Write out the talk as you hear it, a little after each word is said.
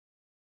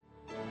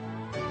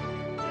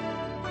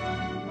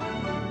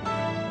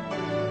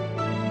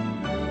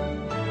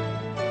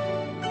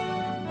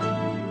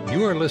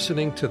You are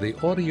listening to the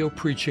audio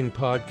preaching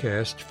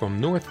podcast from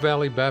North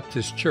Valley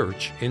Baptist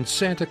Church in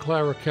Santa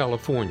Clara,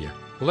 California,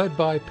 led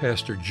by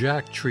Pastor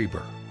Jack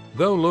Trieber.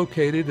 Though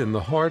located in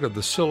the heart of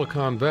the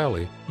Silicon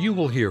Valley, you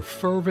will hear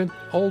fervent,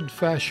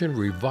 old-fashioned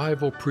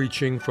revival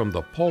preaching from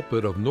the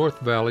pulpit of North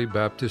Valley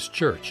Baptist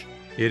Church.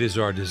 It is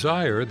our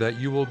desire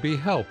that you will be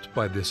helped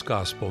by this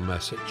gospel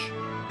message.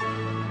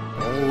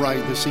 All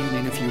right, this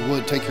evening, if you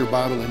would, take your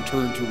Bible and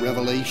turn to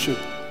Revelation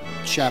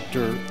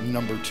chapter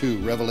number 2.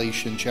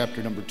 Revelation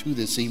chapter number 2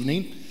 this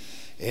evening.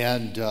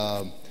 And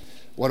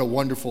what a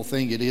wonderful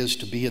thing it is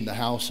to be in the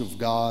house of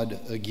God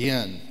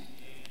again.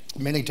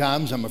 Many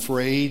times I'm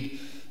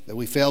afraid that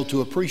we fail to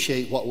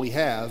appreciate what we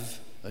have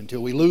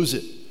until we lose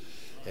it.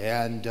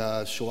 And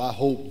so I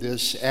hope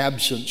this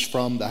absence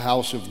from the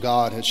house of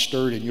God has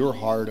stirred in your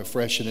heart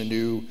afresh and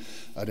anew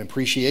an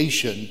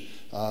appreciation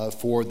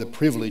for the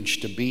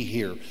privilege to be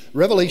here.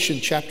 Revelation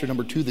chapter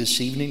number 2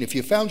 this evening. If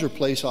you found your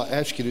place, I'll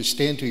ask you to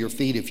stand to your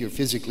feet if you're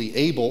physically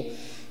able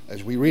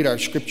as we read our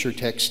scripture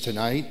text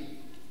tonight.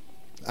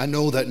 I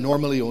know that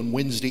normally on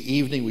Wednesday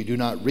evening we do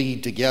not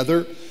read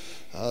together,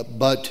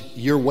 but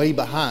you're way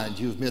behind.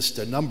 You've missed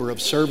a number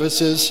of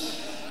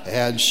services,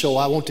 and so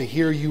I want to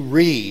hear you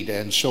read,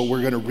 and so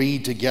we're going to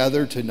read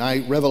together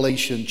tonight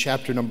Revelation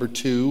chapter number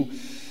 2.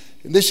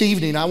 This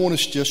evening, I want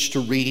us just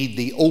to read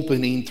the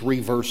opening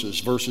 3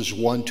 verses, verses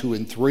 1, 2,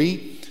 and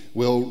 3.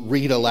 We'll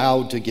read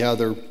aloud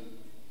together,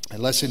 and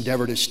let's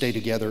endeavor to stay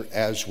together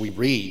as we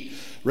read.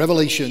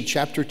 Revelation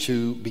chapter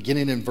 2,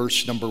 beginning in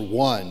verse number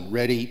 1.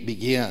 Ready,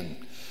 begin.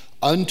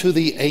 Unto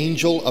the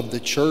angel of the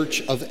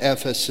church of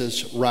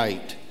Ephesus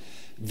write,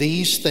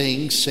 These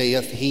things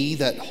saith he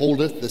that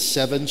holdeth the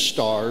 7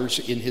 stars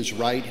in his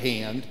right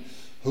hand,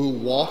 who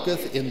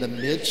walketh in the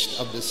midst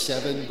of the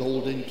 7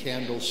 golden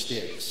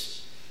candlesticks.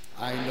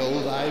 I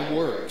know thy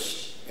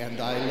works, and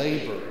thy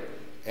labor,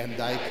 and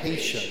thy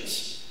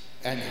patience,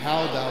 and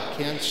how thou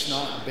canst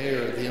not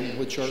bear them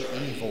which are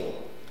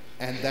evil.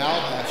 And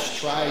thou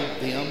hast tried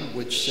them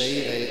which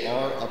say they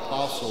are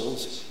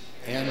apostles,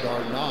 and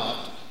are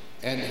not,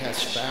 and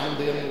hast found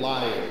them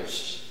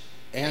liars,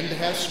 and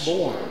hast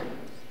borne,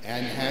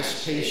 and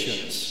hast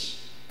patience,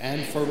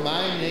 and for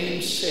my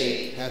name's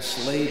sake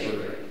hast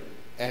labored,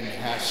 and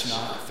hast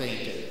not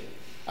fainted.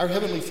 Our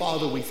Heavenly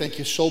Father, we thank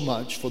you so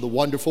much for the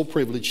wonderful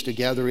privilege to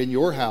gather in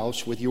your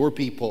house with your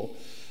people,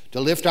 to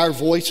lift our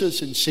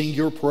voices and sing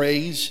your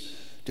praise,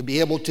 to be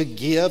able to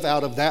give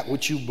out of that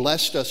which you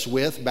blessed us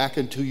with back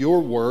into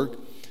your work.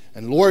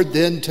 And Lord,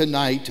 then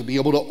tonight to be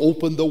able to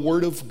open the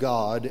Word of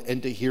God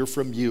and to hear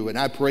from you. And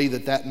I pray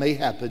that that may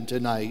happen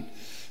tonight.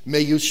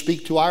 May you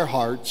speak to our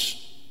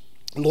hearts.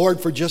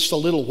 Lord, for just a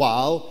little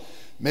while,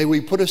 may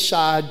we put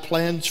aside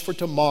plans for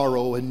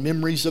tomorrow and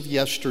memories of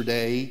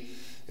yesterday.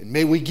 And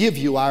may we give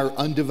you our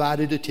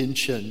undivided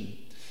attention.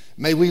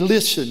 May we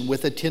listen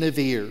with attentive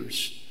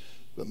ears.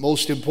 But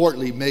most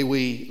importantly, may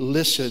we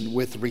listen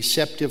with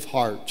receptive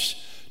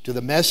hearts to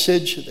the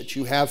message that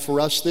you have for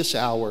us this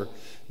hour.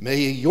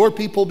 May your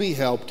people be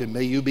helped, and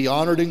may you be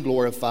honored and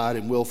glorified,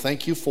 and we'll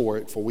thank you for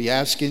it. For we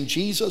ask in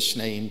Jesus'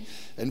 name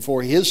and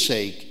for his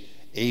sake,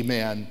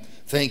 amen.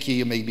 Thank you.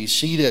 You may be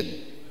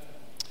seated.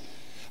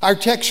 Our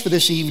text for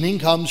this evening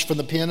comes from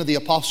the pen of the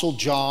Apostle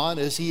John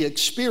as he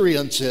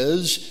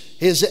experiences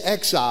his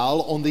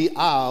exile on the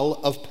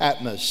Isle of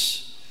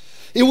Patmos.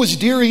 It was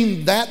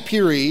during that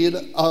period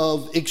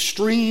of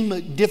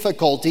extreme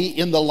difficulty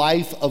in the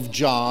life of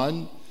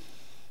John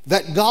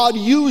that God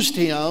used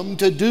him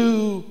to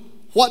do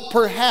what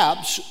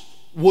perhaps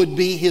would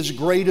be his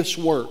greatest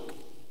work.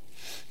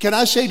 Can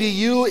I say to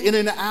you, in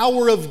an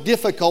hour of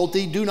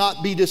difficulty, do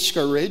not be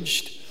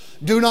discouraged,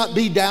 do not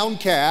be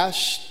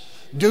downcast,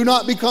 do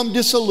not become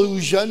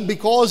disillusioned,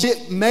 because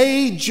it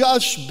may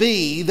just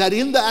be that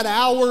in that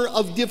hour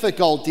of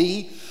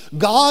difficulty,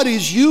 God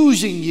is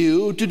using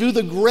you to do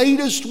the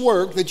greatest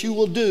work that you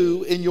will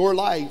do in your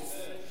life.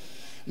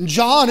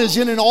 John is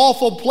in an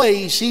awful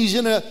place. He's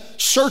in a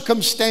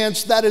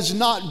circumstance that is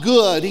not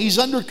good. He's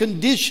under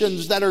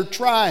conditions that are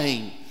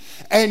trying.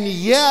 And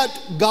yet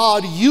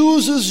God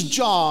uses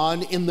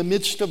John in the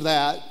midst of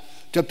that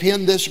to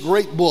pen this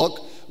great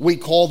book we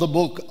call the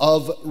book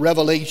of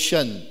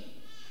Revelation.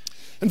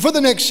 And for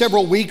the next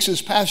several weeks,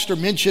 as Pastor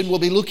mentioned, we'll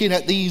be looking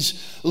at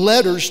these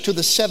letters to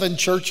the 7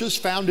 churches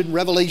found in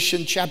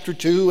Revelation chapter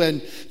 2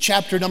 and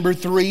chapter number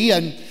 3.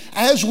 And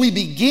as we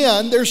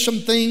begin, there's some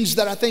things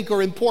that I think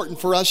are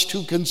important for us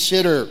to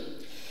consider.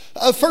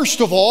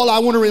 First of all, I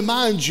want to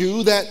remind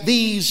you that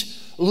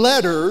these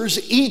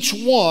letters, each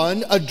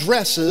one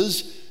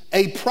addresses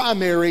a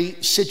primary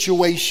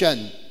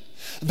situation.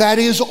 That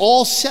is,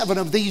 all 7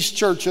 of these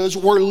churches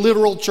were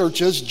literal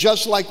churches,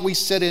 just like we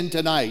sit in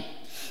tonight.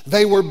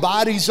 They were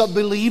bodies of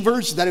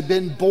believers that had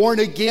been born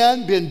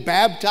again, been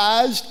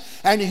baptized,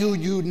 and who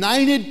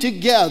united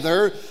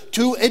together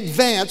to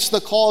advance the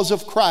cause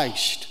of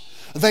Christ.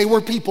 They were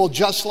people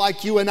just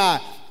like you and I.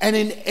 And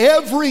in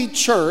every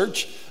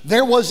church,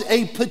 there was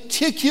a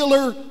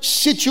particular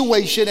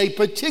situation, a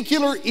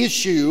particular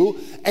issue,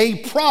 a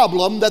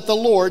problem that the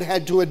Lord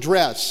had to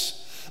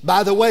address.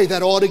 By the way,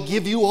 that ought to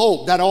give you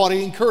hope. That ought to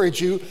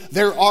encourage you.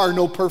 There are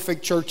no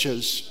perfect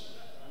churches.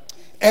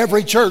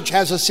 Every church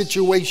has a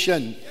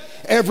situation.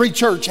 Every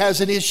church has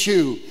an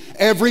issue.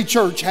 Every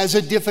church has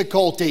a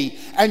difficulty.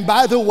 And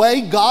by the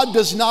way, God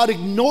does not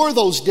ignore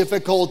those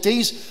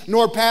difficulties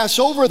nor pass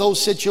over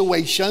those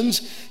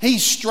situations. He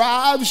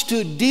strives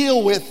to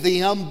deal with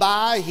them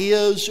by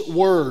His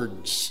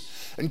words.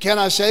 And can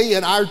I say,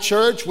 in our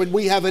church, when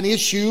we have an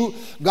issue,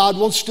 God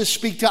wants to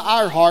speak to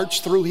our hearts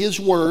through His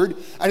Word,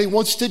 and He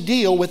wants to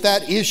deal with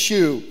that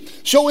issue.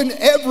 So in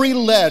every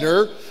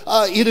letter,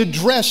 it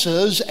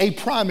addresses a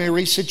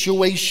primary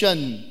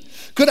situation.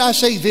 Could I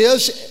say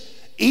this?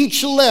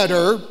 Each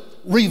letter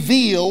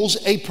reveals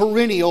a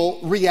perennial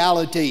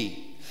reality.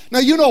 Now,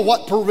 you know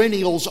what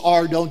perennials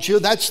are, don't you?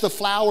 That's the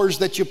flowers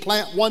that you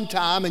plant one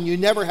time and you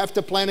never have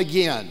to plant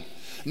again.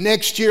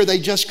 Next year, they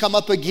just come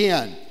up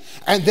again.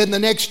 And then the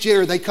next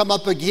year they come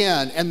up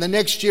again, and the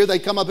next year they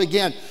come up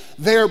again.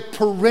 They're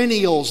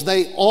perennials.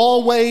 They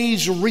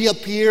always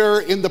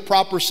reappear in the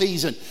proper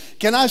season.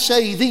 Can I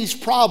say these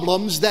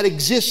problems that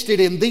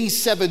existed in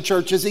these 7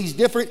 churches, these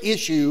different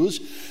issues,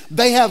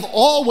 they have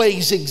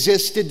always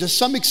existed to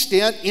some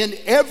extent in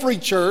every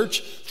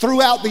church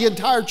throughout the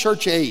entire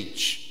church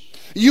age.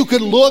 You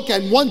could look,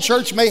 and one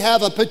church may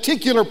have a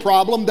particular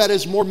problem that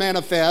is more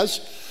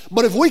manifest.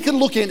 But if we can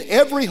look in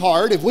every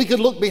heart, if we can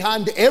look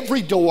behind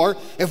every door,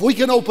 if we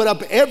can open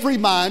up every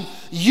mind,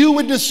 you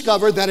would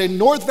discover that in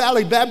North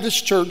Valley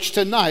Baptist Church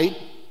tonight,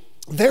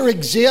 there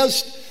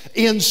exists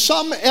in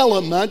some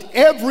element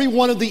every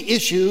one of the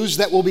issues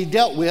that will be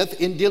dealt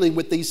with in dealing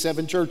with these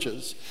 7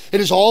 churches.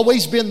 It has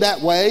always been that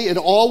way. It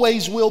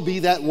always will be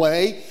that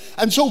way.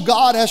 And so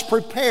God has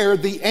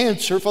prepared the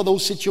answer for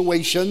those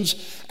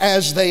situations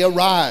as they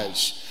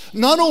arise.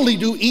 Not only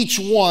do each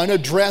one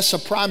address a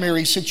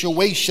primary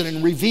situation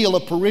and reveal a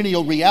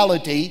perennial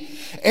reality,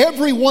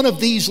 every one of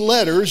these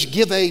letters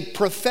give a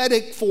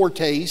prophetic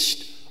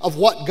foretaste of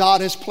what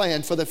God has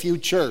planned for the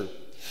future.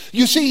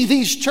 You see,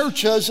 these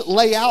churches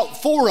lay out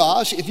for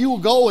us, if you will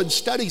go and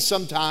study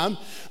sometime,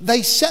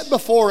 they set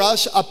before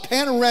us a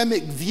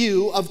panoramic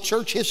view of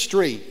church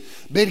history,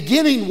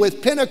 beginning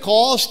with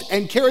Pentecost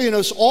and carrying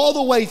us all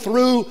the way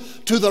through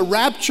to the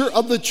rapture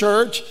of the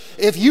church.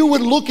 If you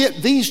would look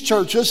at these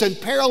churches and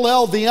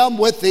parallel them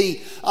with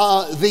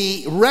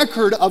the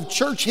record of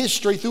church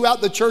history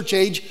throughout the church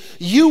age,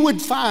 you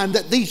would find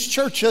that these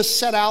churches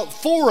set out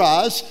for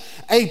us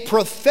a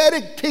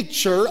prophetic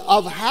picture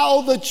of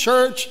how the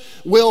church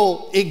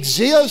will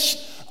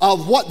exist,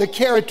 of what the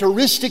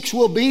characteristics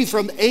will be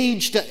from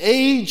age to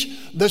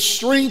age, the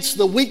strengths,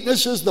 the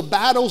weaknesses, the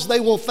battles they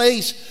will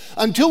face,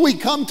 until we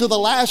come to the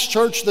last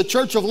church, the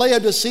church of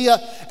Laodicea,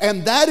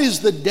 and that is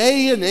the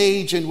day and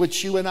age in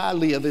which you and I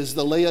live, is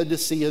the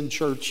Laodicean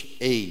church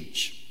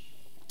age.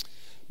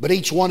 But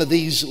each one of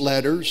these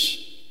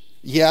letters,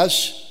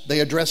 yes,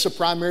 they address a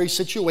primary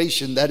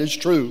situation, that is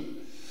true.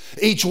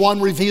 Each one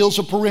reveals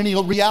a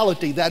perennial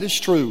reality, that is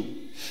true.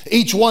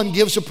 Each one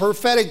gives a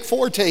prophetic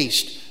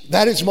foretaste,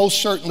 that is most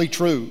certainly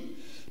true.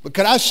 But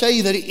could I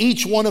say that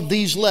each one of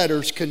these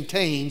letters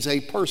contains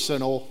a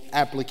personal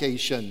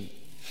application?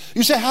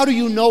 You say, how do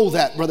you know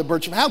that, Brother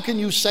Bertram? How can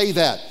you say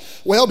that?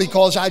 Well,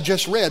 because I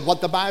just read what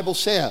the Bible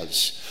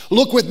says.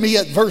 Look with me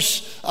at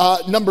verse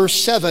number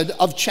 7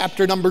 of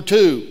chapter number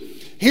 2.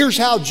 Here's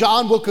how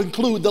John will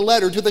conclude the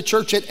letter to the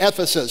church at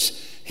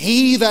Ephesus.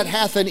 He that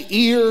hath an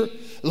ear,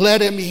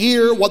 let him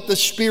hear what the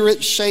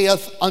Spirit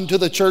saith unto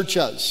the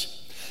churches.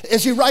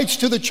 As he writes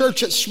to the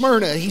church at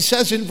Smyrna, he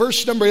says in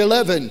verse number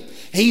 11,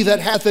 he that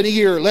hath an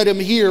ear, let him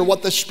hear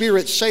what the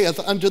Spirit saith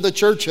unto the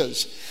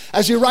churches.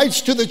 As he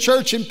writes to the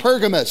church in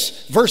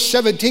Pergamos, verse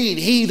 17,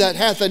 he that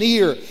hath an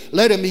ear,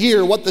 let him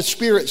hear what the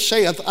Spirit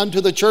saith unto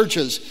the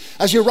churches.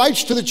 As he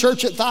writes to the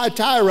church at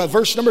Thyatira,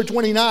 verse number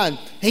 29,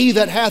 he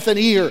that hath an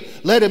ear,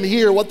 let him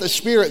hear what the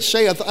Spirit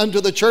saith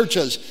unto the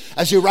churches.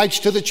 As he writes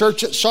to the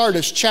church at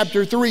Sardis,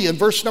 chapter 3 and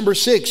verse number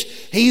 6,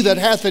 he that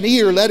hath an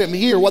ear, let him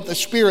hear what the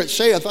Spirit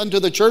saith unto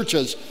the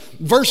churches.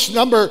 Verse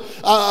number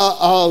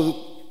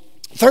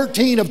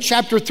 13 of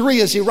chapter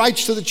 3, as he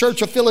writes to the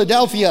church of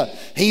Philadelphia,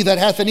 he that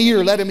hath an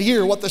ear, let him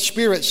hear what the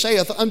Spirit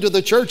saith unto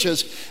the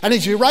churches. And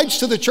as he writes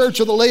to the church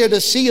of the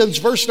Laodiceans,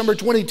 verse number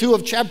 22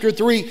 of chapter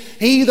 3,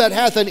 he that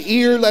hath an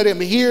ear, let him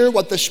hear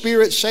what the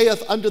Spirit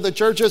saith unto the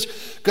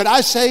churches. Could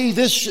I say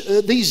this,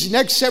 these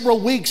next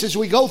several weeks as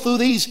we go through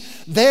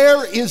these,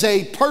 there is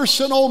a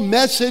personal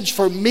message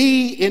for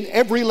me in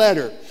every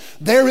letter.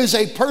 There is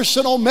a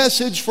personal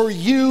message for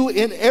you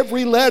in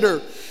every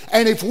letter.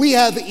 And if we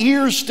have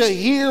ears to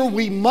hear,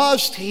 we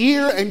must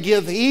hear and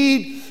give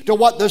heed to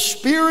what the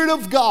Spirit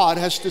of God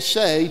has to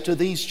say to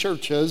these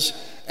churches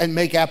and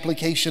make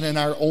application in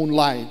our own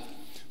life.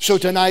 So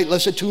tonight,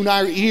 let's attune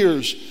our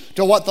ears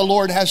to what the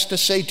Lord has to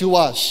say to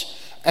us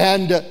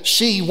and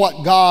see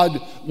what God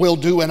will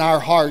do in our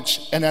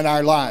hearts and in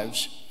our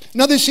lives.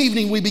 Now this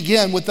evening we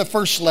begin with the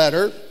first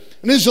letter,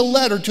 and it is a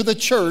letter to the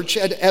church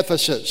at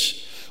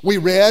Ephesus. We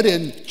read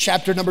in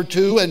chapter number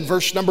 2 and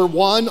verse number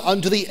 1,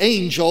 unto the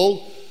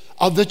angel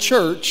of the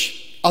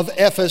church of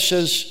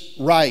Ephesus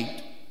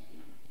write.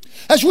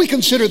 As we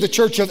consider the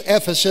church of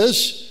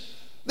Ephesus,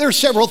 there are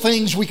several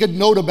things we could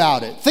note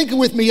about it. Think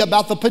with me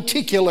about the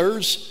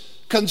particulars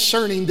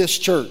concerning this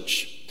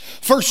church.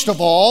 First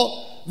of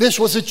all, this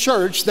was a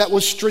church that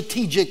was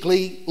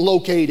strategically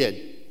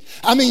located.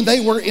 I mean,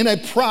 they were in a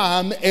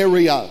prime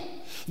area.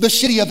 The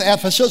city of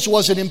Ephesus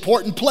was an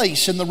important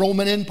place in the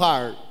Roman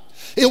Empire.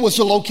 It was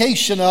the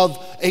location of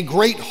a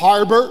great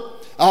harbor.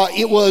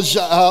 It was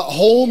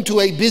home to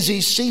a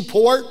busy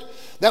seaport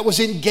that was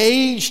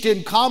engaged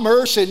in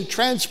commerce and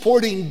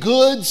transporting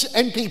goods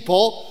and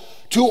people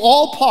to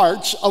all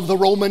parts of the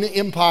Roman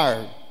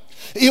Empire.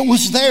 It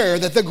was there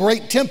that the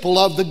great temple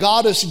of the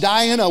goddess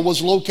Diana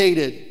was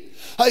located.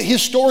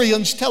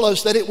 Historians tell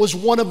us that it was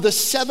one of the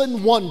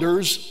 7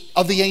 wonders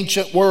of the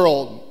ancient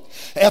world.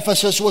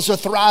 Ephesus was a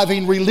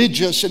thriving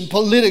religious and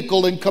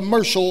political and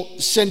commercial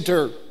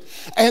center.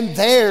 And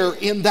there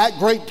in that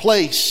great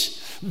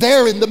place,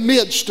 there in the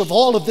midst of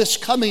all of this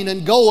coming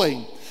and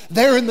going,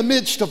 there in the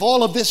midst of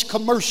all of this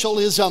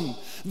commercialism,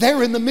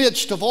 there in the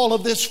midst of all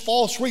of this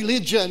false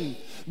religion,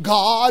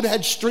 God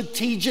had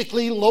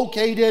strategically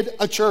located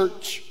a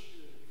church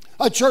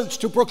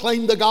to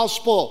proclaim the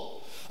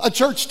gospel, a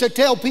church to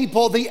tell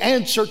people the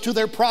answer to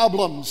their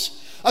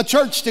problems, a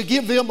church to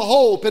give them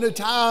hope in a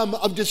time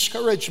of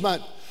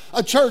discouragement,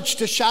 a church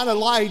to shine a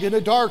light in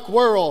a dark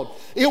world.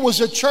 It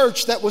was a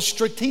church that was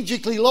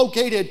strategically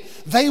located.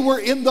 They were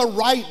in the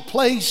right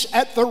place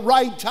at the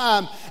right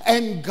time,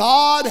 and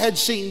God had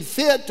seen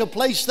fit to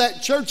place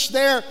that church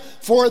there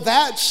for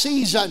that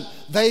season.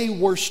 They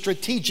were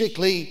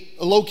strategically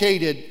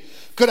located.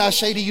 Could I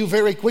say to you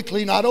very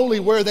quickly, not only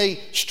were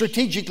they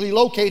strategically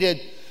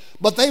located,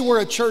 but they were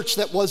a church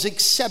that was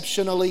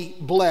exceptionally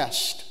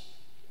blessed.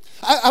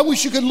 I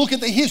wish you could look at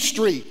the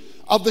history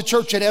of the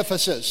church at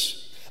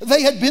Ephesus.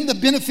 They had been the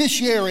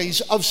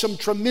beneficiaries of some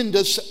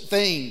tremendous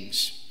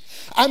things.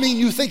 I mean,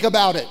 you think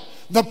about it.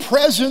 The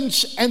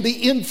presence and the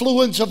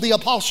influence of the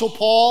Apostle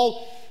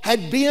Paul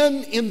had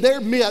been in their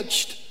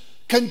midst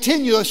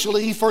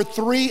continuously for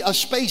a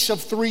space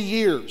of 3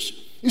 years.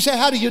 You say,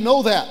 how do you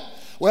know that?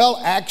 Well,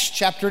 Acts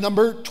chapter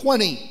number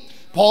 20.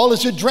 Paul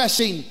is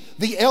addressing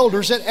the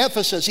elders at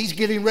Ephesus. He's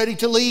getting ready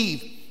to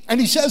leave. And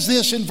he says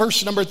this in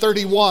verse number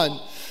 31.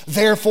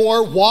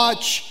 Therefore,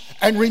 watch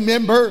and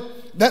remember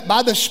that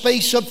by the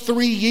space of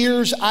 3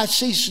 years I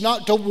cease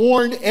not to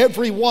warn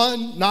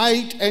everyone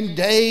night and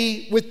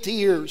day with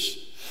tears.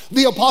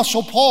 The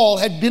Apostle Paul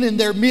had been in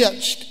their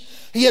midst.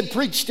 He had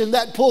preached in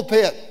that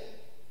pulpit.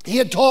 He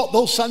had taught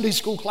those Sunday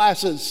school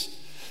classes.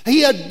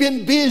 He had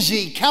been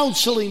busy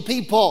counseling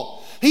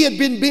people. He had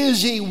been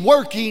busy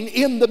working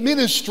in the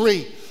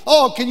ministry.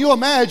 Oh, can you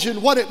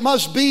imagine what it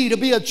must be to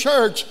be a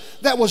church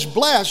that was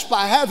blessed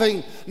by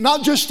having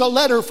not just a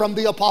letter from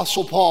the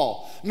Apostle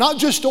Paul, not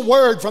just a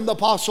word from the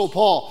Apostle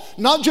Paul,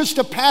 not just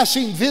a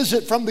passing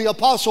visit from the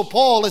Apostle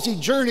Paul as he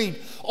journeyed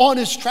on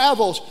his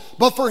travels,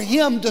 but for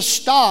him to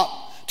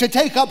stop, to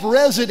take up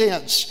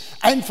residence,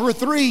 and for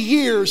 3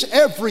 years,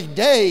 every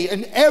day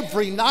and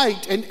every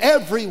night and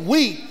every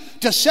week,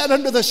 to sit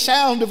under the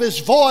sound of his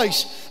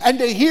voice and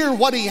to hear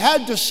what he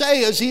had to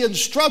say as he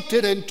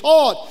instructed and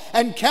taught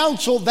and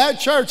counseled that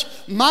church.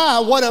 My,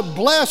 what a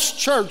blessed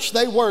church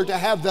they were to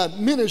have the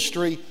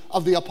ministry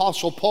of the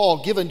Apostle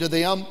Paul given to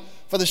them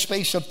for the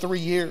space of 3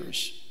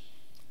 years.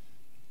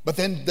 But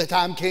then the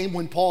time came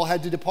when Paul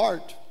had to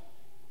depart.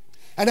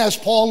 And as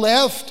Paul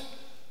left,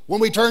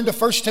 when we turn to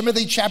 1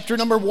 Timothy chapter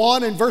number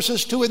 1 and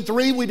verses 2 and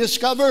 3, we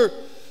discover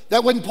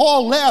that when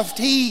Paul left,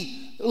 he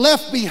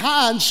left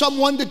behind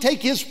someone to take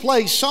his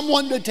place,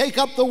 someone to take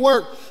up the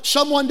work,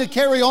 someone to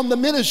carry on the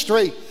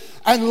ministry.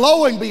 And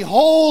lo and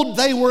behold,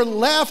 they were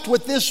left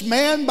with this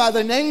man by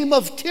the name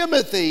of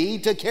Timothy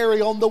to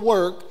carry on the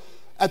work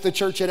at the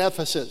church at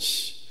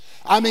Ephesus.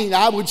 I mean,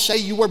 I would say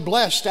you were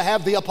blessed to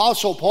have the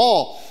Apostle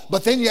Paul,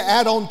 but then you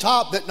add on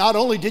top that not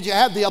only did you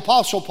have the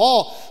Apostle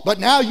Paul, but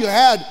now you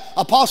had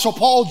Apostle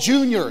Paul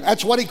Jr.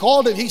 That's what he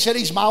called it. He said,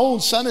 he's my own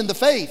son in the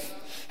faith.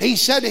 He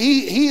said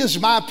he is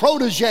my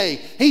protege.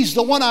 He's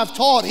the one I've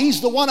taught. He's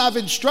the one I've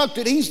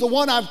instructed. He's the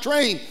one I've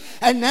trained.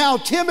 And now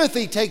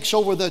Timothy takes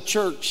over the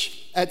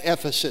church at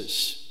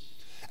Ephesus.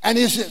 And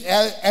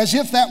as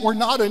if that were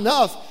not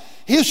enough,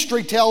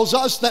 history tells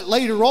us that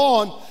later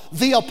on,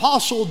 the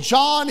Apostle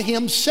John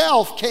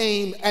himself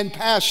came and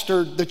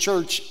pastored the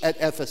church at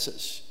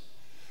Ephesus.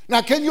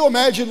 Now, can you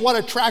imagine what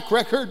a track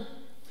record?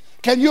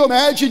 Can you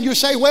imagine? You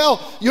say,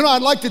 well,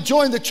 I'd like to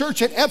join the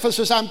church at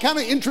Ephesus. I'm kind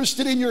of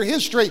interested in your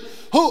history.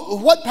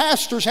 What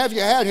pastors have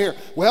you had here?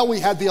 Well, we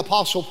had the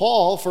Apostle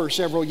Paul for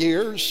several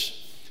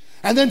years.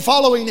 And then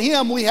following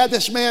him, we had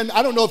this man,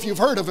 I don't know if you've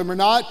heard of him or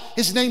not.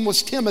 His name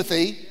was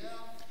Timothy.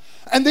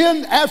 And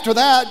then after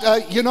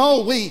that,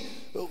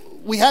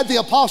 we had the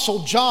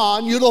Apostle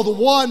John, the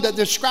one that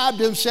described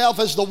himself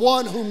as the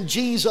one whom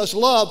Jesus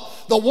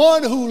loved, the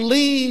one who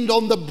leaned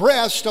on the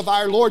breast of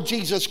our Lord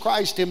Jesus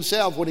Christ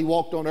himself when he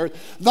walked on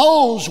earth.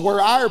 Those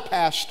were our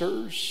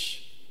pastors.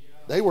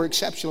 They were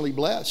exceptionally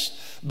blessed.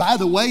 By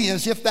the way,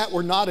 as if that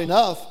were not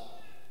enough,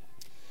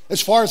 as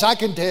far as I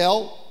can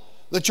tell,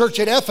 the church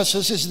at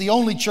Ephesus is the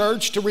only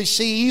church to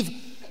receive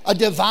a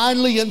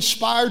divinely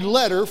inspired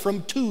letter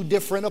from two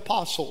different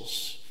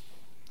apostles.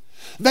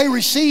 They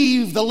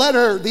received the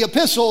letter, the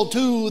epistle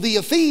to the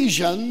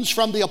Ephesians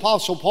from the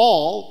Apostle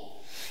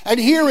Paul. And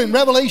here in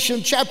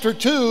Revelation chapter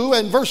 2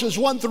 and verses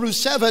 1 through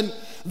 7,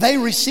 they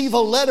receive a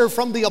letter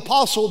from the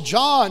Apostle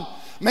John.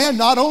 Man,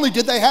 not only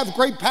did they have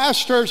great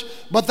pastors,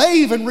 but they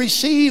even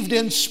received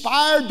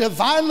inspired,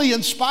 divinely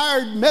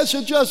inspired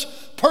messages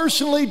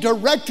personally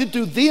directed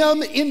to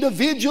them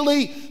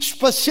individually,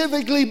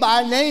 specifically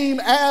by name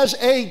as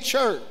a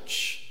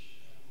church.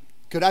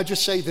 Could I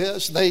just say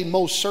this? They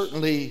most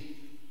certainly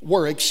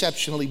were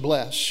exceptionally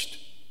blessed.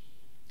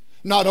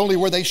 Not only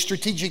were they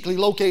strategically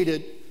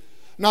located,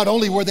 not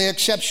only were they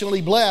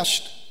exceptionally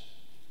blessed,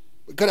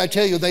 but could I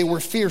tell you, they were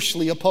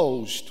fiercely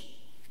opposed.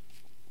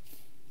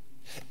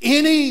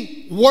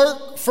 Any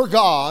work for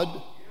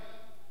God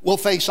will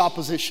face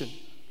opposition.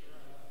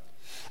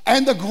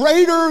 And the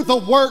greater the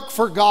work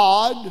for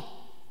God,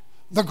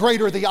 the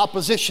greater the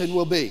opposition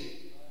will be.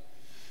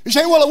 You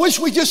say, well, I wish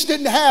we just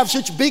didn't have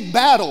such big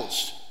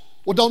battles.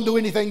 Well, don't do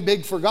anything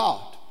big for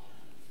God.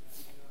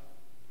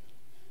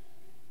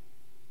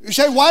 You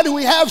say, why do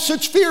we have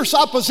such fierce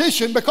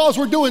opposition? Because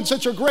we're doing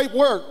such a great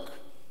work.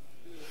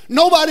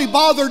 Nobody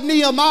bothered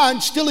Nehemiah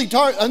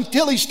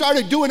until he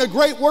started doing a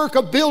great work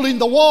of building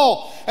the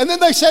wall. And then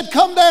they said,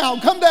 come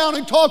down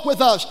and talk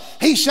with us.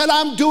 He said,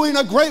 I'm doing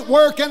a great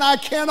work and I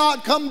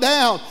cannot come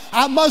down.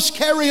 I must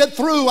carry it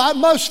through. I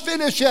must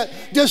finish it.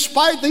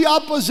 Despite the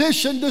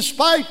opposition,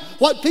 despite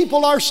what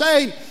people are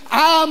saying,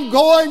 I'm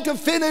going to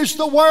finish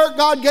the work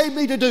God gave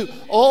me to do.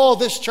 Oh,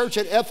 this church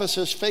at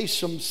Ephesus faced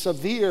some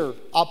severe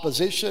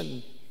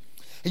opposition.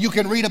 You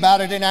can read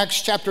about it in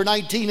Acts chapter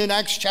 19 and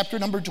Acts chapter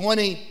number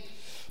 20.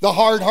 The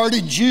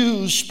hard-hearted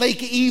Jews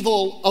spake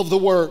evil of the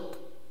work.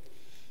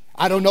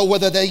 I don't know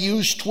whether they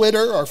used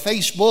Twitter or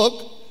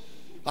Facebook.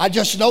 I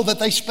just know that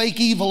they spake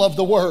evil of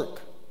the work.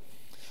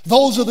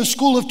 Those of the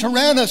school of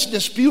Tyrannus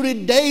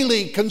disputed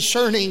daily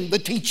concerning the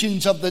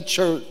teachings of the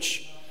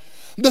church.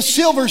 The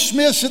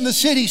silversmiths in the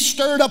city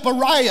stirred up a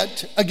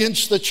riot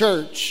against the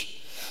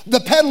church. The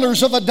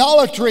peddlers of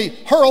idolatry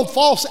hurled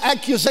false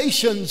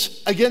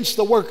accusations against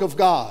the work of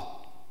God.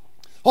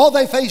 Oh,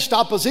 they faced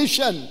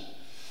opposition.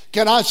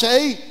 Can I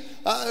say,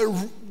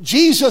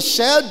 Jesus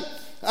said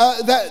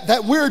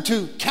that we're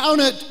to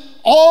count it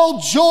all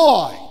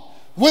joy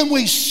when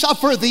we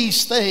suffer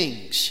these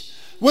things.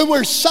 When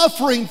we're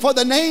suffering for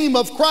the name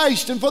of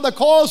Christ and for the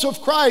cause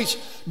of Christ,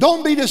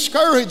 don't be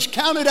discouraged.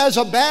 Count it as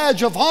a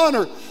badge of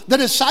honor. The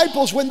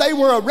disciples, when they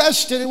were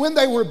arrested and when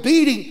they were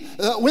beaten,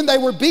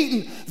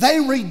 they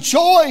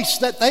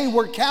rejoiced that they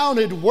were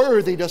counted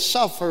worthy to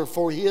suffer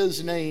for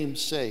His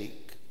name's sake.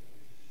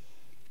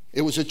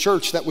 It was a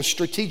church that was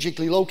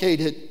strategically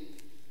located.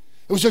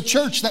 It was a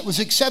church that was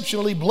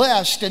exceptionally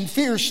blessed and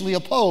fiercely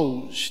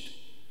opposed.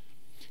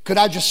 Could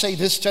I just say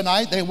this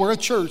tonight? They were a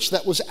church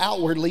that was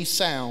outwardly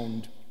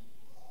sound.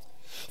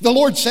 The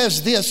Lord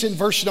says this in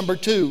verse number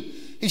 2.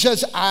 He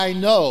says, I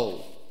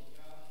know.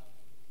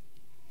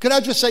 Could I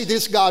just say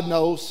this? God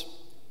knows.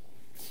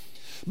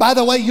 By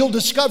the way, you'll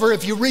discover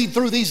if you read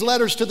through these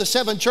letters to the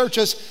 7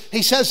 churches,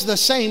 he says the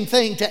same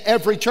thing to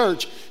every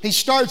church. He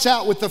starts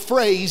out with the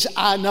phrase,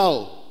 I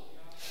know.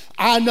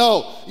 I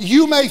know.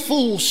 You may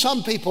fool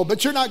some people,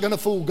 but you're not going to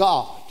fool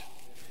God.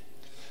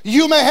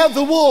 You may have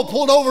the wool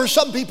pulled over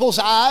some people's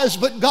eyes,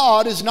 but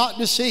God is not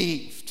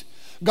deceived.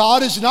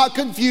 God is not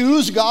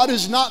confused. God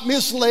is not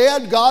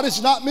misled. God is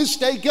not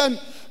mistaken.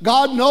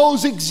 God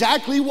knows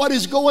exactly what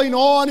is going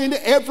on in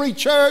every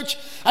church.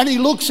 And He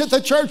looks at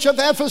the church of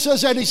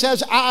Ephesus and He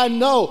says, I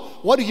know.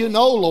 What do you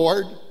know,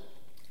 Lord?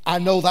 I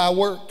know thy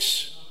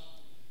works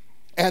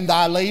and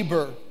thy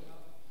labor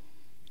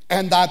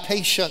and thy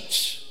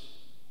patience.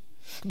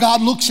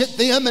 God looks at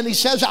them and He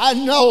says, I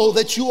know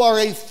that you are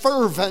a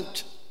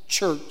fervent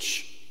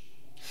church.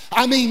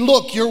 I mean,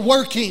 look, you're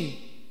working,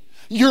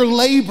 you're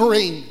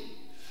laboring,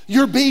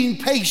 you're being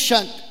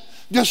patient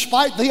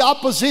despite the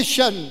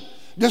opposition,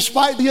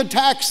 despite the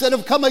attacks that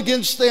have come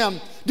against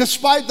them,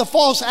 despite the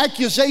false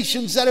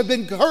accusations that have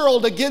been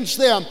hurled against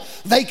them.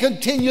 They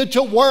continue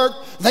to work,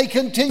 they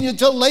continue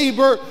to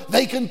labor,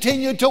 they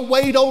continue to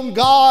wait on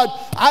God.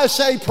 I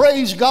say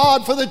praise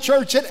God for the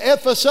church at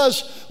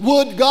Ephesus.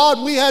 Would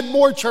God we had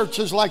more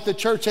churches like the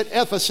church at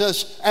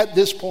Ephesus at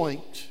this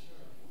point.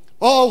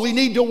 Oh, we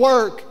need to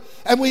work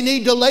and we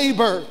need to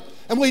labor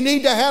and we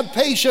need to have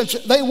patience.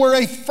 They were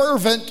a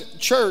fervent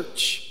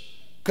church.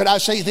 Could I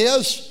say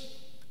this?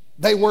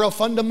 They were a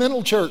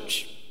fundamental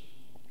church.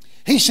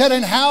 He said,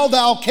 and how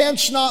thou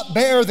canst not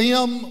bear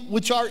them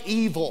which are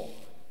evil.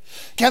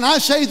 Can I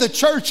say the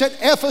church at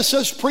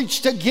Ephesus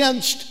preached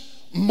against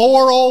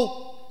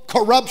moral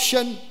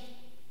corruption?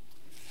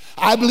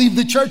 I believe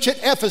the church at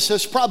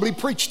Ephesus probably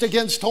preached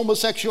against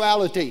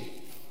homosexuality.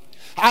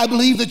 I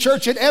believe the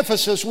church at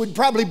Ephesus would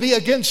probably be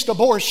against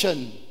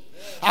abortion.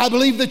 I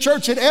believe the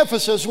church at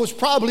Ephesus was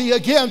probably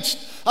against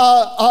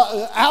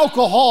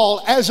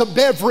alcohol as a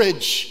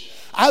beverage.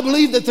 I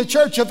believe that the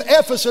church of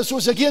Ephesus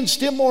was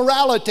against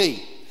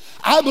immorality.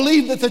 I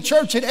believe that the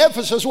church at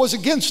Ephesus was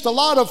against a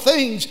lot of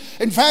things.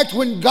 In fact,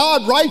 when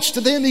God writes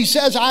to them, He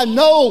says, I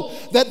know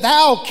that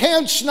thou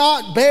canst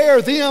not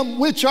bear them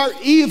which are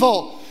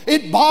evil.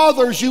 It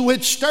bothers you,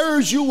 it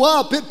stirs you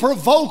up, it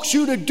provokes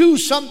you to do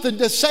something,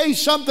 to say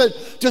something,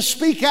 to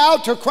speak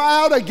out, to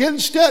cry out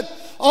against it.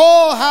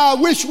 Oh, how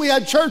I wish we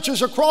had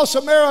churches across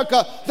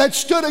America that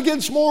stood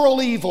against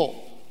moral evil.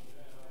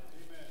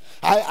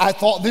 I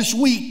thought this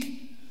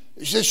week,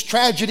 this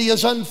tragedy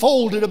has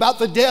unfolded about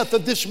the death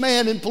of this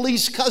man in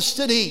police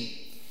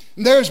custody.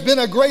 There's been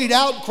a great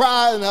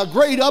outcry and a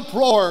great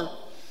uproar.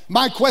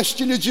 My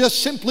question is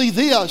just simply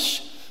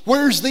this.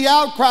 Where's the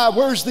outcry?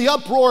 Where's the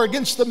uproar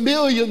against the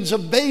millions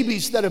of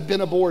babies that have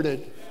been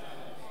aborted?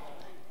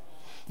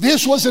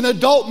 This was an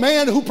adult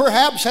man who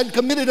perhaps had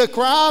committed a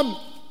crime.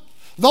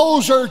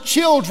 Those are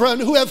children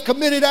who have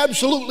committed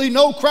absolutely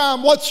no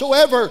crime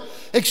whatsoever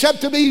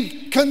except to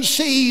be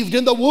conceived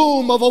in the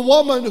womb of a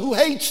woman who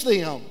hates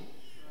them.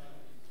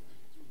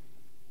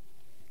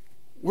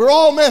 We're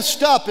all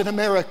messed up in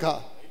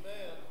America.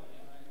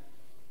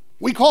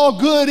 We call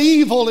good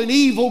evil and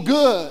evil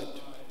good.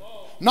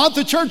 Not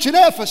the church at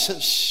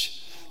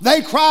Ephesus.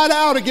 They cried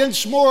out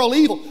against moral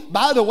evil.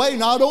 By the way,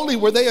 not only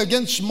were they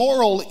against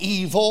moral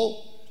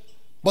evil,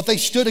 but they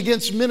stood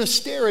against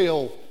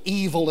ministerial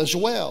evil as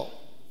well.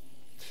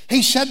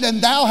 He said,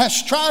 and thou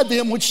hast tried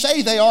them which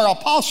say they are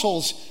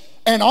apostles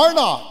and are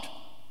not,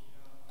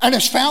 and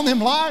hast found them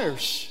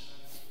liars.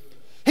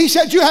 He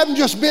said, you haven't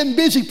just been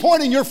busy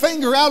pointing your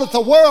finger out at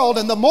the world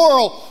and the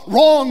moral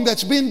wrong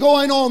that's been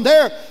going on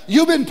there.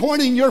 You've been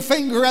pointing your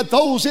finger at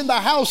those in the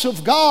house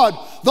of God,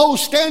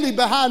 those standing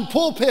behind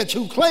pulpits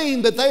who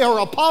claim that they are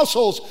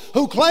apostles,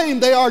 who claim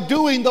they are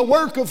doing the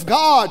work of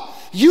God.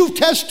 You've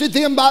tested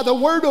them by the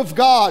word of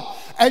God,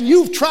 and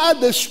you've tried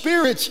the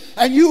spirits,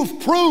 and you've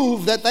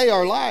proved that they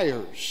are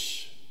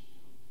liars.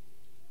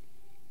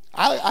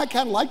 I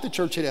kind of like the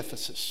church at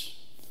Ephesus.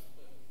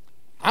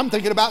 I'm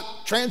thinking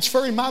about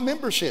transferring my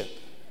membership.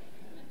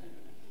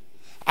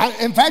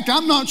 In fact,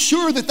 I'm not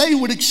sure that they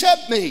would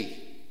accept me.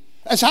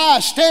 As high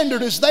a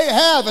standard as they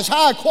have, as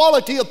high a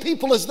quality of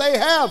people as they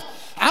have,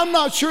 I'm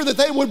not sure that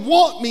they would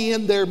want me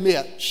in their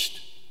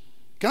midst.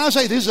 Can I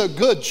say this is a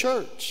good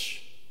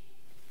church?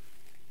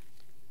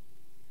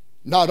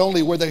 Not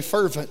only were they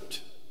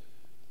fervent,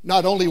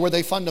 not only were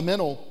they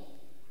fundamental,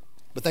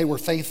 but they were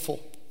faithful.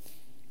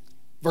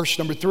 Verse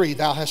number 3,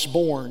 thou hast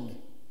borne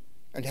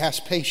and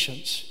hast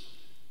patience.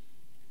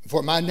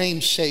 For my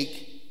name's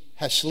sake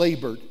hast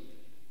labored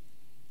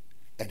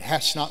and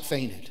hast not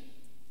fainted.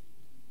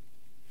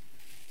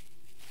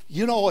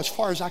 You know, as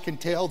far as I can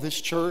tell,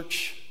 this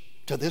church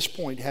to this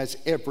point has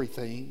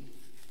everything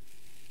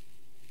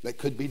that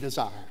could be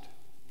desired.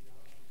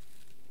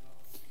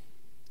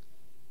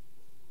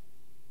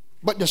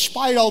 But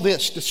despite all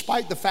this,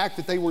 despite the fact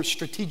that they were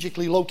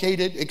strategically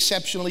located,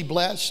 exceptionally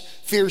blessed,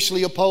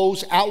 fiercely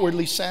opposed,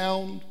 outwardly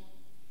sound,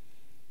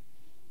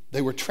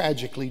 they were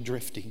tragically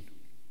drifting.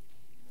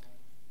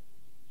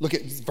 Look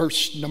at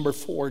verse number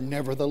 4,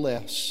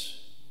 nevertheless.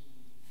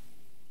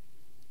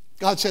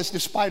 God says,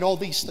 despite all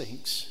these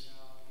things,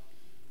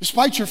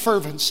 despite your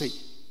fervency,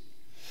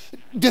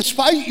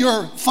 despite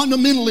your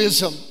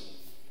fundamentalism,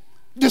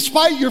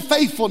 despite your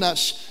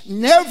faithfulness,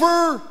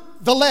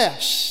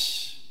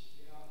 nevertheless,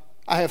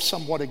 I have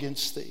somewhat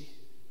against thee.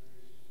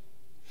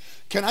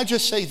 Can I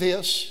just say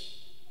this?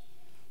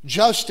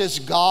 Just as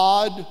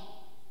God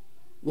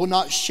will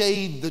not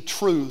shade the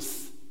truth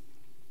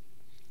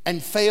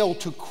and fail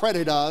to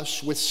credit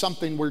us with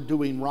something we're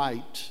doing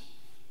right,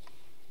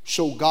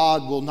 so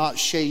God will not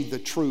shade the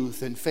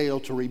truth and fail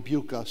to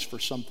rebuke us for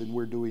something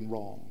we're doing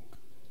wrong.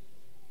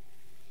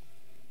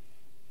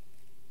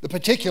 The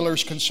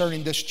particulars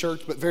concerning this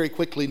church, but very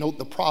quickly note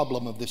the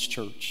problem of this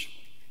church.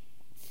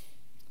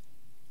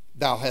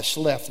 Thou hast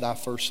left thy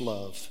first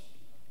love.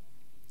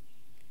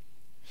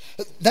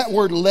 That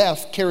word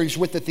left carries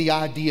with it the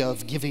idea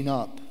of giving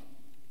up,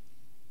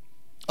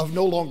 of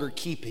no longer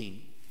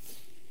keeping.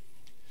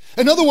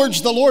 In other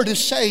words, the Lord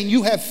is saying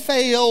you have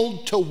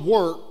failed to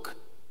work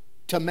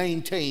to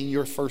maintain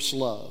your first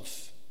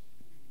love.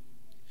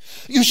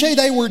 You say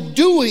they were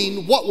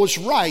doing what was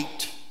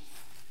right,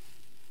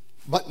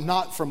 but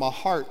not from a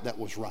heart that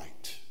was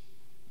right.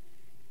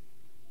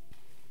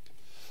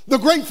 The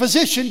great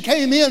physician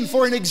came in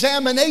for an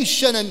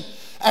examination,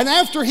 and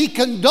after he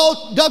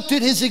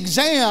conducted his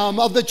exam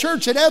of the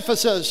church at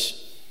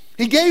Ephesus,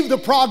 he gave the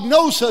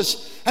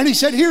prognosis, and he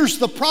said, here's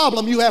the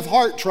problem, you have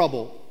heart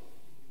trouble.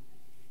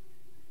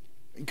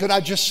 Could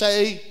I just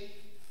say,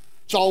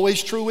 it's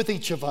always true with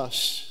each of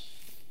us.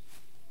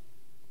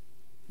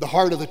 The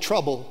heart of the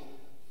trouble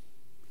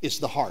is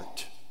the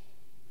heart.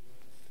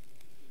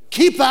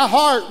 Keep thy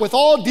heart with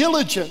all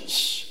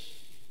diligence,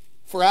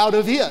 for out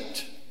of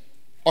it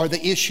are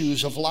the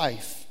issues of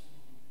life.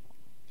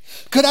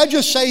 Could I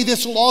just say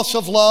this loss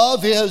of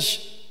love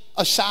is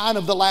a sign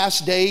of the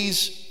last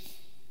days?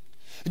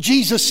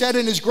 Jesus said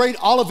in his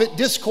great Olivet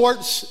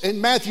Discourse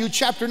in Matthew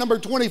chapter number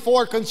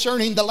 24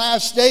 concerning the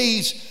last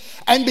days,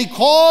 and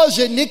because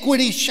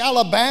iniquity shall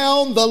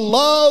abound, the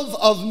love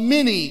of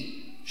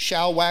many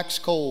shall wax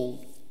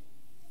cold.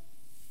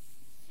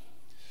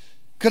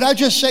 Could I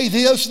just say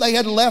this? They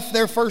had left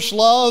their first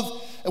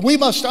love, and we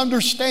must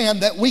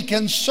understand that we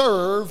can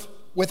serve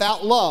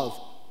without love,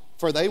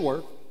 for they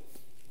were.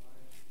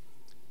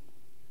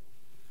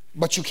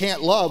 But you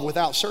can't love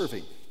without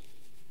serving.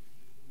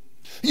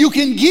 You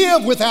can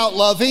give without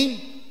loving,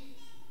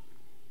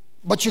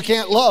 but you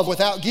can't love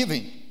without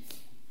giving.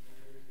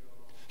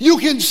 You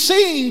can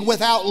sing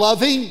without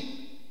loving,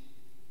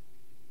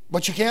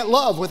 but you can't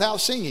love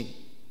without singing.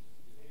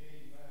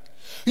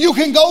 You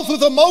can go through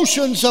the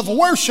motions of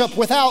worship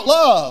without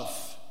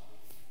love,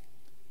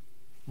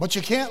 but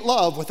you can't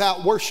love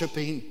without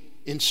worshiping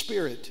in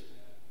spirit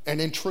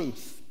and in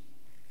truth.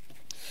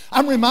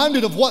 I'm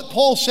reminded of what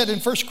Paul said in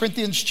 1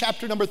 Corinthians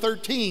chapter number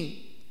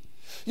 13.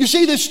 You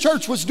see, this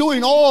church was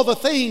doing all the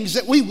things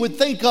that we would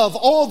think of,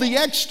 all the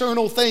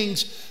external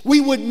things.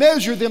 We would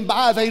measure them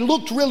by. They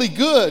looked really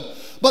good.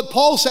 But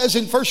Paul says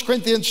in 1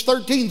 Corinthians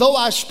 13, though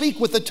I speak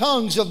with the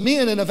tongues of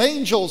men and of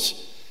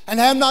angels, and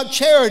have not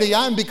charity,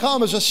 I am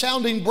become as a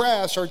sounding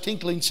brass or a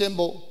tinkling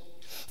cymbal.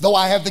 Though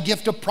I have the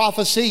gift of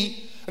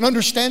prophecy, and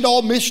understand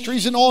all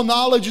mysteries and all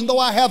knowledge, and though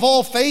I have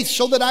all faith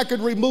so that I could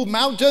remove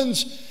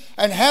mountains,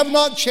 and have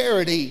not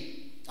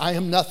charity, I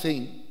am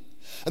nothing.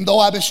 And though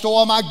I bestow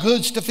all my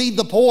goods to feed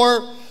the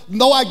poor,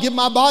 and though I give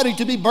my body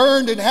to be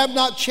burned, and have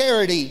not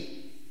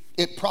charity,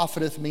 it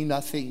profiteth me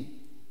nothing.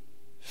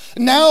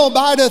 Now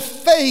abideth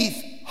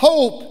faith,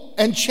 hope,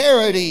 and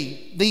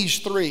charity, these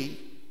three.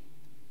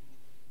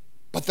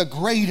 But the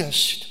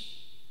greatest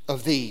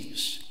of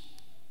these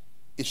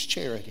is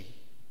charity.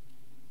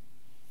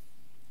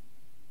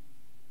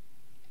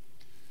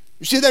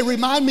 You see, they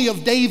remind me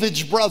of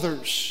David's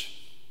brothers.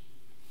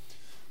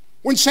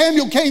 When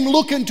Samuel came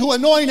looking to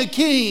anoint a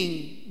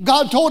king,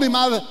 God told him,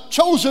 I've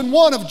chosen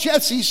one of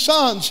Jesse's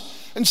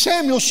sons. And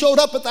Samuel showed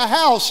up at the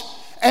house,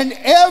 and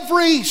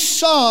every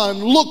son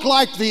looked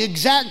like the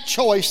exact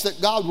choice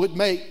that God would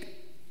make.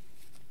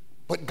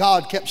 But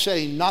God kept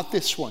saying, not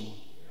this one,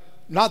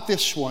 not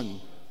this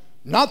one,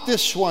 not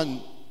this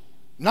one,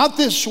 not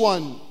this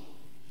one.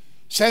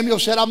 Samuel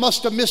said, I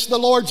must have missed the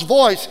Lord's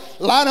voice.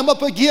 Line them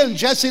up again,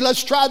 Jesse,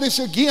 let's try this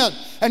again.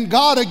 And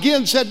God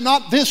again said,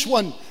 not this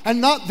one, and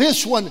not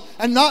this one,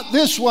 and not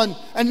this one,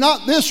 and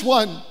not this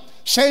one.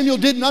 Samuel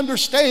didn't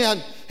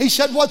understand. He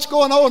said, what's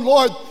going on,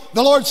 Lord?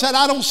 The Lord said,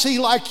 I don't see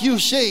like you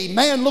see.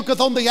 Man looketh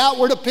on the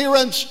outward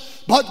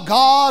appearance, but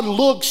God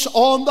looks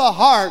on the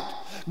heart.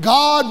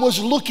 God was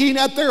looking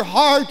at their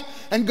heart,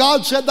 and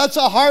God said, that's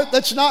a heart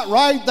that's not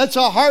right. That's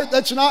a heart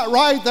that's not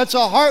right. That's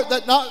a heart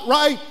that's not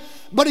right.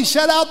 But he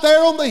said, out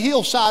there on the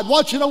hillside,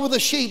 watching over the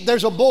sheep,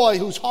 there's a boy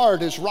whose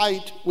heart is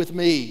right with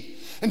me.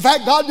 In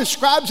fact, God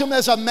describes him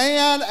as a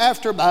man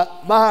after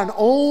mine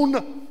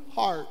own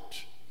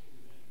heart.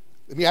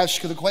 Let me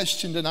ask you the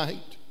question tonight.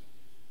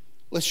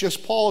 Let's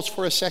just pause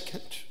for a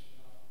second.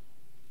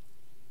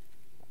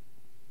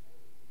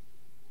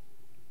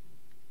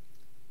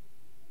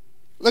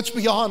 Let's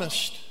be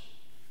honest.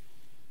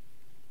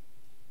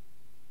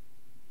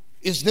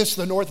 Is this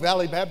the North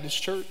Valley Baptist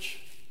Church?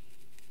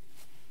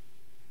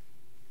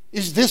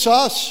 Is this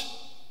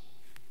us?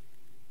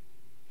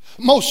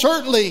 Most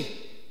certainly,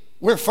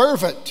 we're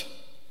fervent.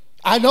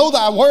 I know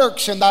thy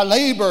works and thy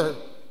labor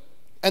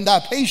and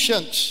thy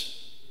patience.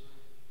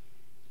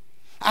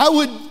 I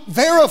would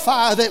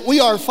verify that we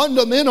are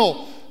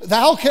fundamental.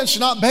 Thou canst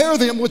not bear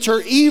them which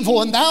are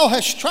evil, and thou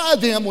hast tried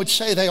them which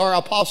say they are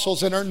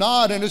apostles and are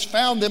not, and hast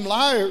found them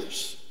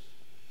liars.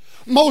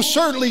 Most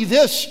certainly,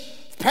 this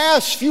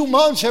past few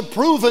months have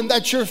proven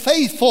that you're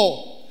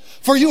faithful.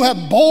 For you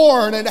have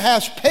borne and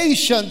hast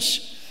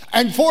patience,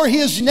 and for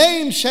his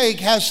name's sake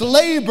hast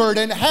labored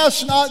and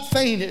hast not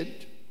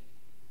fainted.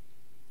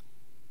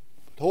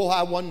 But oh,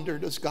 I wonder,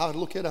 does God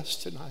look at us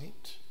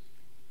tonight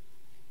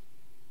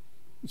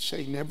and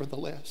say,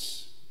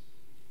 nevertheless,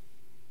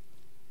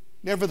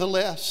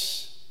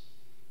 nevertheless,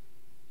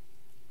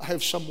 I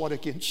have somewhat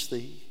against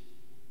thee,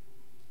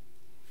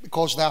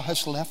 because thou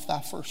hast left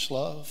thy first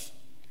love.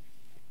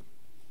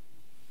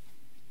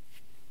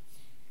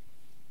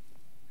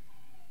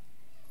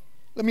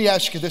 Let me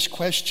ask you this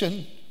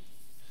question.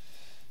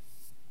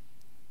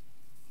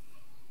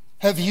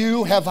 Have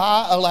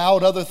I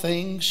allowed other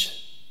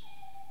things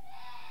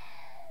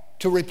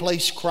to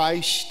replace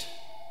Christ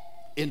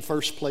in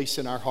first place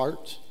in our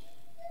heart?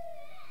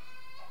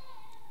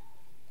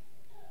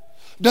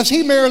 Does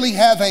he merely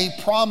have a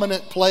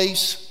prominent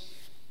place,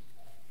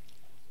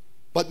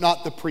 but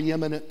not the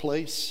preeminent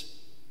place?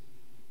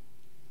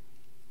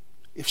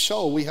 If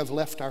so, we have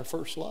left our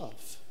first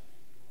love.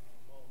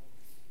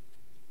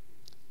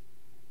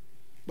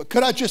 But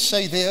could I just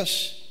say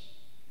this?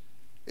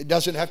 It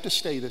doesn't have to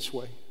stay this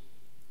way.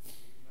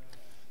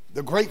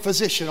 The great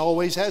physician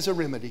always has a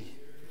remedy.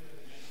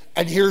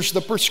 And here's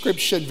the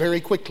prescription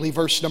very quickly,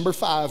 verse number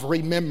 5.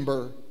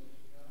 Remember,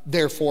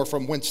 therefore,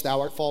 from whence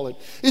thou art fallen.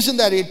 Isn't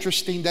that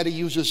interesting that he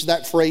uses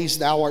that phrase,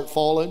 thou art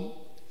fallen?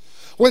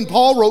 When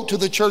Paul wrote to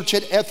the church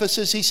at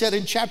Ephesus, he said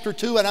in chapter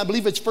 2, and I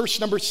believe it's verse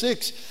number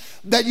 6,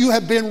 that you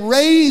have been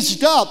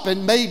raised up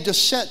and made to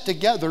sit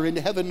together in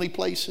heavenly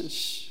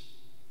places.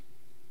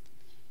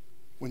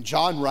 When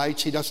John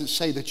writes, he doesn't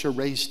say that you're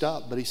raised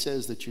up, but he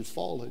says that you've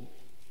fallen.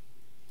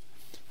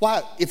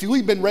 Why? If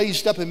we've been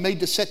raised up and made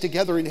to sit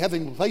together in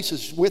heavenly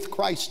places with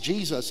Christ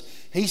Jesus,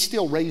 He's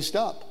still raised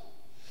up.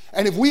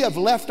 And if we have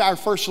left our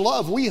first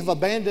love, we have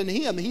abandoned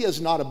Him. He has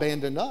not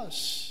abandoned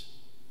us.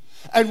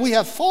 And we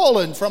have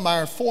fallen from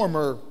our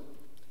former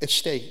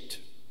estate.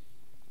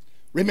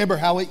 Remember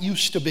how it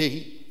used to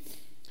be.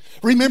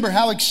 Remember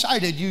how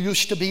excited you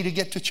used to be to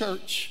get to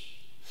church.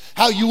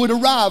 How you would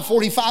arrive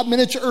 45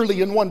 minutes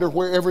early and wonder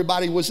where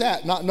everybody was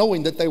at, not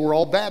knowing that they were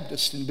all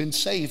Baptist and been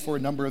saved for a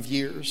number of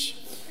years.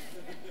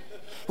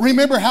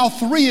 Remember how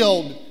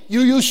thrilled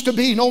you used to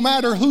be no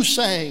matter who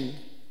sang,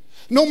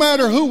 no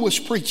matter who was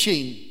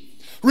preaching.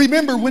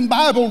 Remember when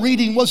Bible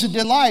reading was a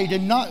delight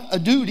and not a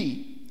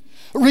duty.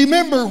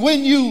 Remember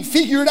when you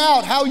figured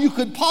out how you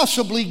could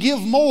possibly give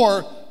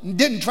more and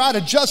didn't try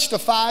to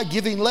justify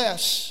giving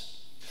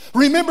less.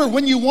 Remember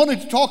when you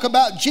wanted to talk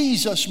about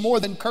Jesus more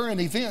than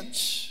current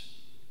events.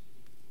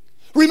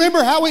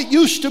 Remember how it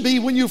used to be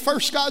when you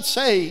first got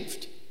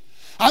saved.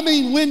 I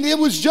mean, when it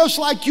was just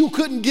like you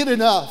couldn't get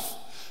enough.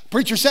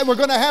 Preacher said, we're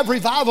going to have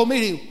revival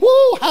meeting.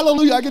 Woo,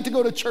 hallelujah, I get to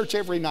go to church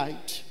every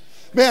night.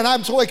 Man,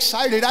 I'm so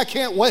excited, I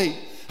can't wait.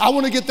 I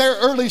want to get there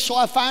early so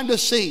I find a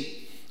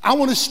seat. I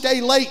want to stay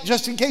late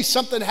just in case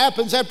something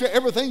happens after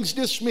everything's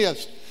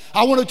dismissed.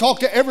 I want to talk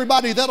to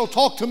everybody that'll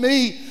talk to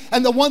me.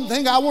 And the one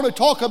thing I want to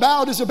talk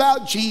about is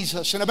about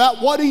Jesus and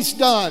about what He's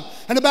done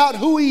and about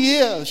who He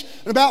is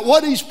and about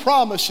what He's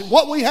promised and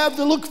what we have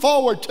to look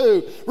forward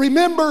to.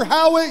 Remember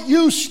how it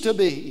used to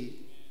be.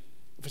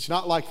 If it's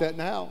not like that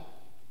now,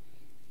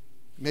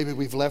 maybe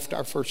we've left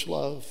our first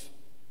love.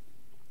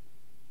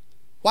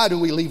 Why do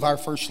we leave our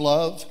first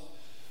love?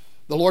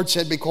 The Lord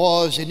said,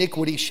 because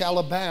iniquity shall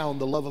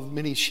abound, the love of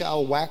many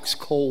shall wax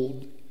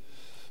cold.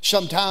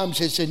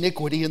 Sometimes it's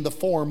iniquity in the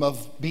form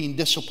of being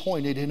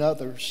disappointed in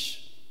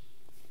others.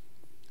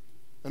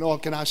 And all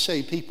can I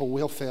say, people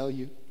will fail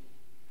you.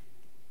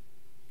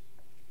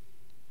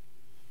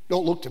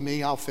 Don't look to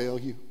me, I'll fail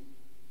you.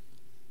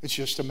 It's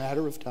just a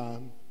matter of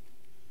time.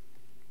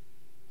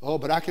 Oh,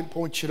 but I can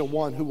point you to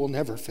one who will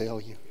never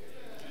fail you.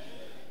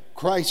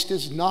 Christ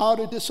is not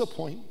a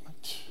disappointment.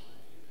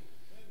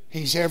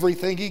 He's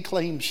everything He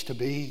claims to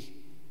be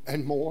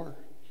and more.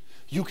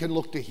 You can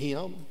look to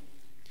Him.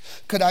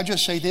 Could I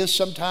just say this?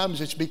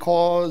 Sometimes it's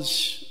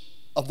because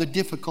of the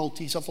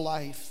difficulties of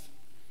life.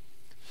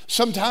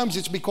 Sometimes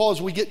it's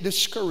because we get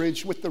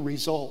discouraged with the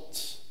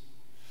results.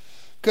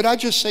 Could I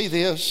just say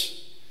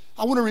this?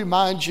 I want to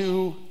remind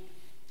you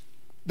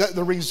that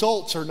the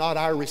results are not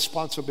our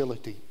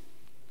responsibility.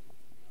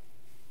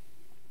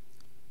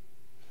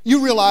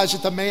 You realize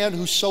that the man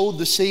who sowed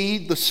the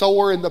seed, the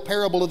sower in the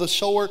parable of the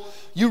sower,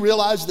 you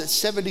realize that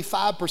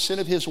 75%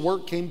 of his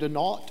work came to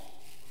naught?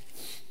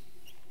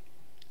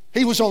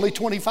 He was only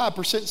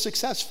 25%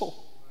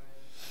 successful.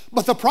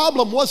 But the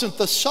problem wasn't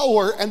the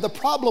sower and the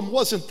problem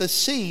wasn't the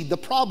seed. The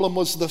problem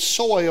was the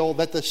soil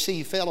that the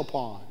seed fell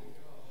upon.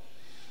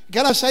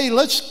 Can I say,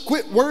 let's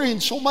quit worrying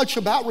so much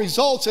about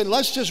results and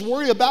let's just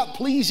worry about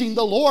pleasing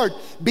the Lord,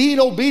 being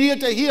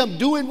obedient to Him,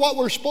 doing what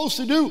we're supposed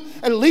to do,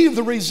 and leave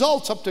the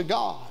results up to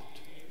God.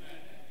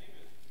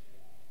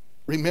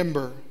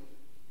 Remember,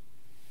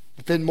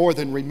 but then more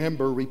than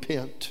remember,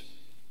 repent.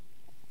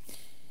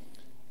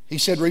 He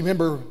said,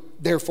 remember,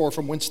 therefore,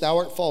 from whence thou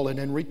art fallen,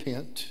 and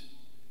repent.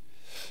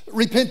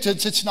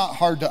 Repentance, it's not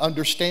hard to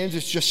understand.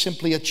 It's just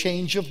simply a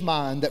change of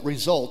mind that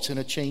results in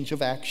a change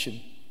of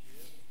action.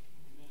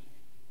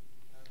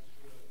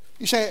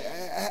 You say,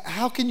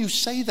 how can you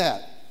say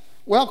that?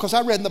 Well, because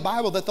I read in the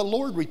Bible that the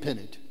Lord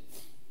repented.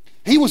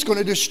 He was going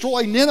to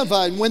destroy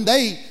Nineveh, and when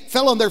they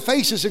fell on their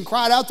faces and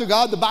cried out to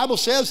God, the Bible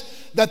says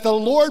that the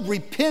Lord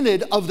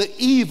repented of the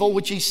evil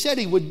which He said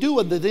He would do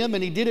unto them,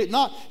 and He did it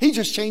not. He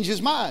just changed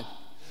His mind.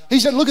 He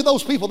said, look at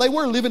those people. They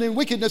were living in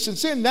wickedness and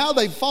sin. Now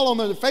they've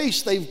fallen on their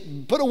face.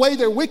 They've put away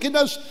their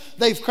wickedness.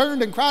 They've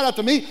turned and cried out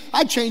to me.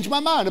 I changed my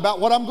mind about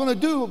what I'm going to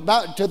do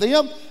to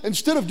them.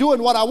 Instead of doing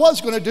what I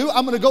was going to do,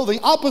 I'm going to go the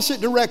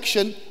opposite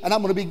direction, and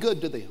I'm going to be good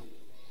to them.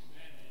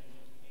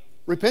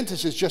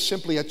 Repentance is just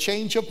simply a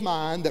change of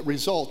mind that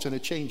results in a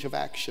change of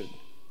action.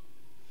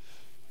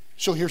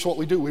 So here's what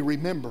we do. We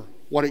remember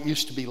what it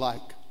used to be like.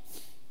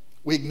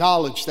 We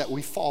acknowledge that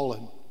we've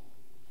fallen.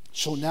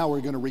 So now we're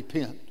going to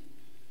repent.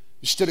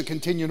 Instead of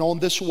continuing on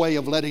this way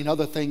of letting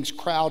other things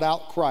crowd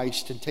out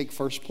Christ and take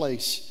first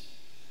place,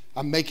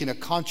 I'm making a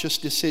conscious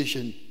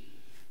decision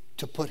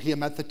to put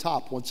Him at the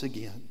top once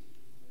again.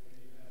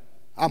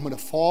 I'm going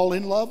to fall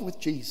in love with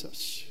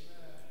Jesus.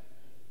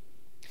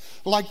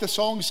 Like the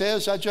song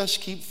says, I just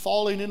keep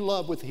falling in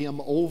love with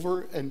Him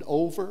over and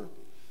over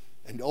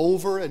and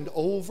over and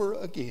over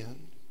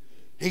again.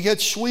 He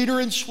gets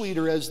sweeter and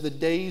sweeter as the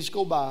days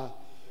go by.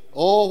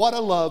 Oh, what a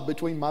love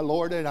between my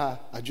Lord and I.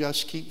 I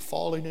just keep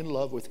falling in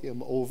love with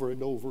Him over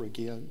and over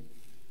again.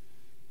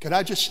 Can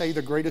I just say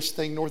the greatest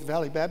thing North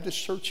Valley Baptist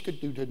Church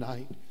could do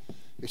tonight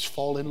is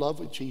fall in love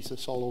with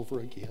Jesus all over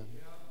again.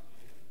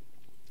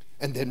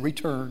 and then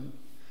return.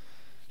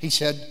 He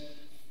said,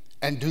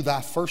 and do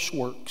thy first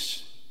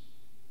works.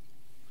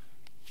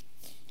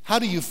 How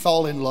do you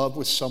fall in love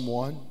with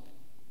someone?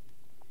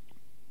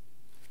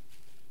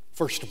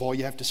 First of all,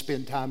 you have to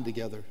spend time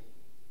together.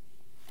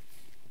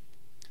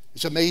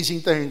 It's an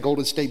amazing thing. In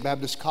Golden State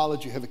Baptist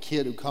College, you have a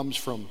kid who comes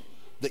from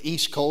the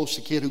East Coast,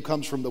 a kid who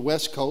comes from the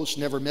West Coast,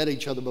 never met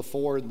each other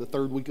before. In the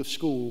third week of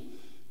school,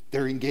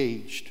 they're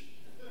engaged.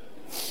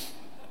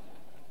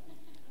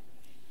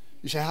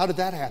 You say, how did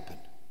that happen?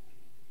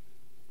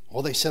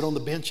 Well, they sat on the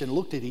bench and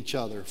looked at each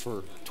other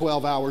for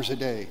 12 hours a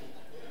day.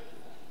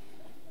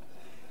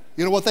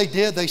 You know what they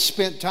did? They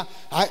spent time.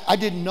 I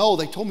didn't know.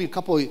 They told me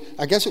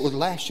I guess it was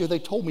last year, they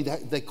told me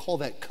that they call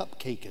that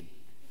cupcaking.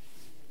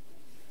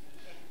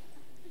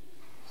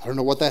 I don't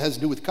know what that has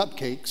to do with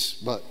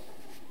cupcakes, but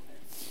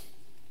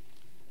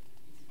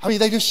I mean,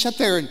 they just sit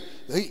there and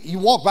you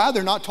walk by,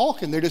 they're not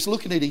talking. They're just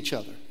looking at each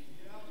other.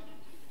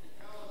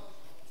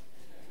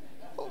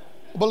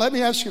 But let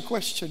me ask you a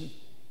question.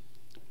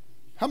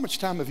 How much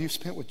time have you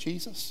spent with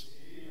Jesus?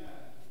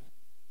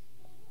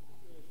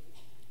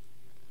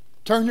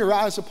 Turn your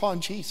eyes upon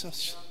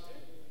Jesus.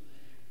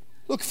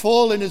 Look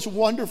full in His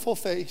wonderful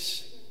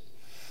face.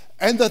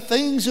 And the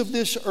things of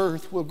this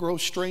earth will grow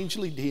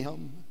strangely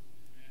dim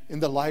in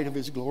the light of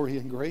His glory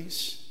and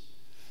grace.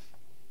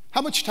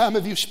 How much time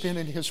have you spent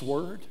in His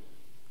Word?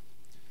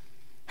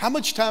 How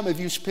much time have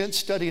you spent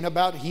studying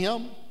about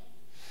Him?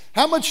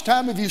 How much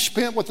time have you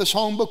spent with the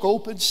songbook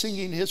open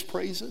singing His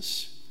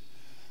praises?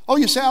 Oh,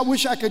 you say, I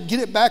wish I could get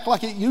it back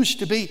like it used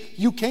to be.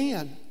 You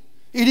can.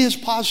 It is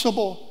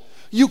possible.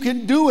 You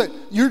can do it.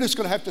 You're just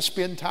going to have to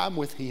spend time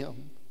with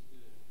Him.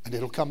 And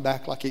it'll come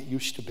back like it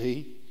used to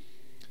be.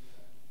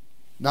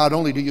 Not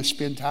only do you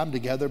spend time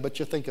together, but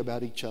you think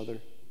about each other.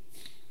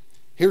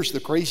 Here's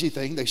the crazy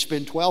thing. They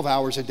spend 12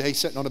 hours a day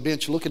sitting on a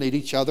bench looking at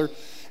each other.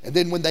 And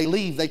then when they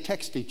leave, they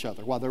text each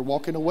other while they're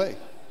walking away.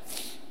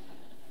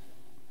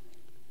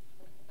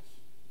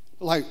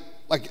 Like,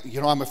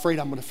 I'm afraid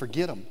I'm going to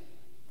forget them.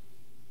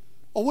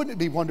 Oh, wouldn't it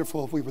be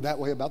wonderful if we were that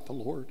way about the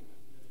Lord?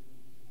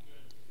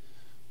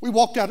 We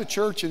walked out of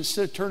church and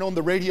instead of turning on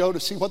the radio to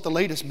see what the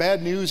latest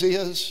bad news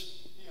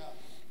is,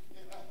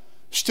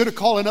 instead of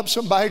calling up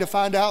somebody to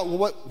find out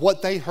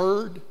what they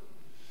heard,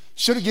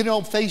 instead of getting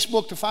on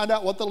Facebook to find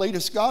out what the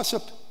latest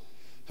gossip,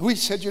 we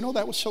said,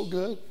 that was so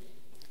good.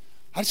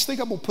 I just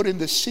think I'm going to put in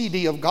this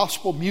CD of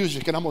gospel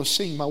music and I'm going to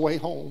sing my way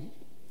home.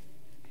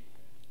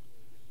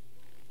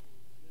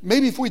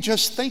 Maybe if we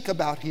just think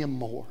about Him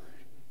more,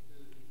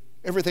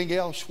 everything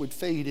else would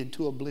fade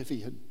into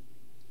oblivion.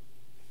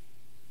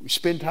 We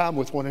spend time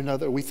with one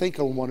another. We think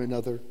on one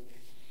another.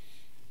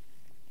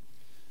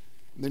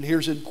 And then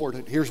here's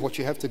important. Here's what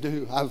you have to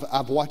do.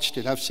 I've watched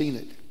it. I've seen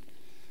it.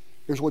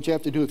 Here's what you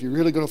have to do if you're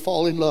really going to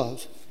fall in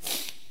love.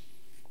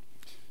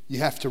 You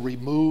have to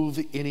remove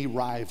any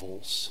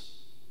rivals.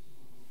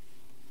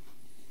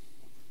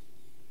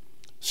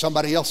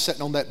 Somebody else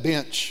sitting on that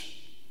bench,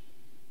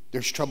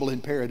 there's trouble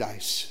in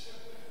paradise.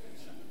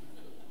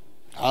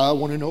 I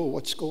want to know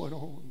what's going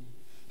on.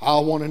 I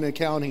want an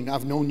accounting.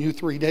 I've known you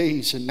 3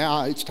 days and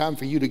now it's time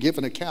for you to give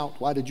an account.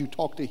 Why did you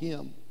talk to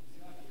him?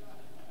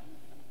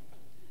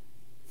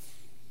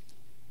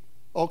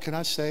 Oh, can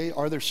I say,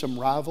 are there some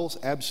rivals?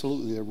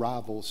 Absolutely, there are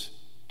rivals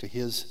to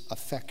His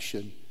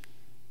affection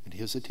and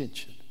His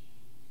attention.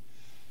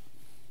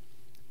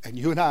 And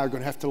you and I are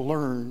going to have to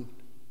learn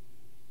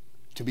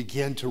to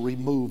begin to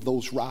remove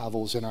those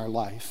rivals in our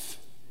life.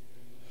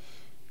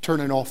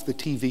 Turning off the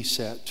TV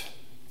set,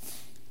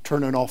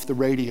 turning off the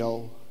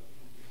radio,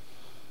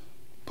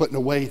 putting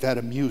away that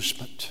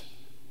amusement.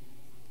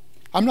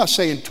 I'm not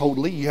saying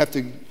totally, you have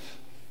to,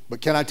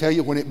 but can I tell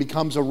you, when it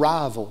becomes a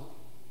rival,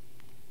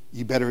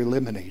 you better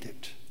eliminate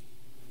it.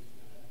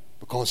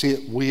 Because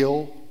it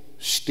will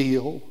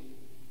steal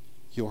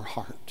your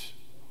heart.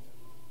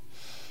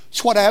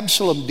 It's what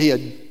Absalom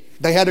did.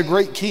 They had a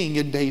great king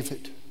in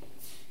David.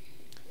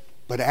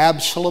 But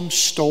Absalom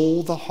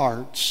stole the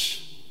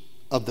hearts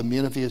of the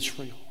men of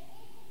Israel.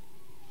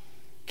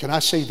 Can I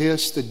say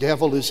this? The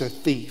devil is a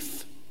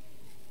thief.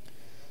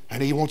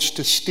 And he wants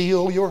to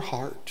steal your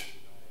heart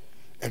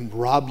and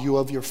rob you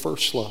of your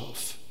first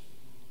love.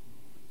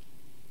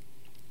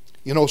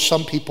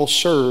 Some people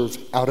serve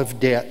out of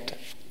debt.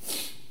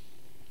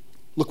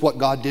 Look what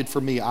God did for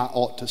me. I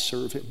ought to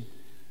serve Him.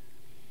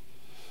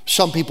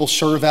 Some people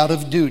serve out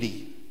of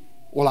duty.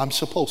 Well, I'm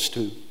supposed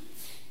to.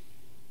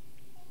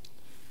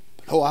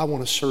 But I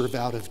want to serve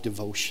out of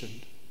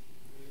devotion.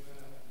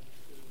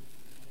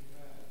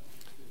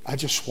 I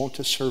just want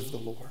to serve the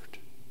Lord.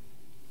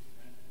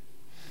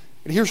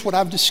 And here's what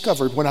I've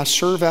discovered. When I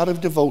serve out of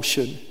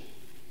devotion,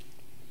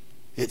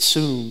 it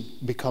soon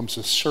becomes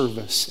a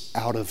service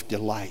out of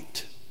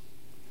delight.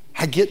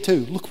 I get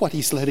to. Look what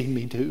He's letting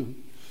me do.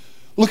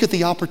 Look at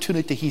the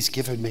opportunity He's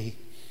given me.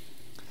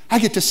 I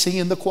get to sing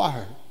in the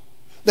choir.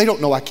 They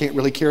don't know I can't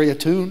really carry a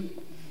tune.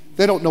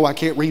 They don't know I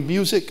can't read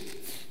music.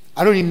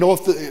 I don't even know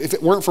if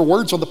it weren't for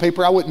words on the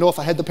paper, I wouldn't know if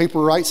I had the paper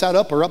right side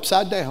up or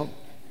upside down.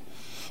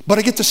 But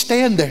I get to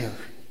stand there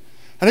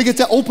And I get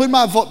to open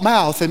my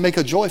mouth and make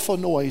a joyful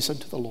noise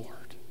unto the Lord.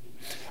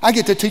 I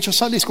get to teach a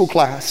Sunday school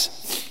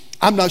class.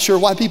 I'm not sure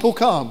why people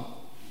come.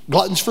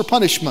 Gluttons for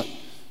punishment.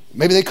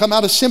 Maybe they come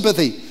out of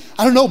sympathy.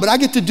 I don't know, but I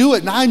get to do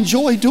it and I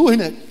enjoy doing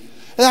it.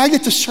 And I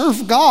get to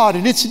serve God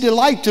and it's a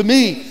delight to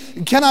me.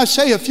 And can I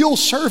say, if you'll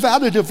serve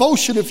out of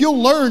devotion, if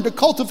you'll learn to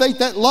cultivate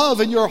that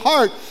love in your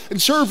heart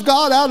and serve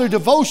God out of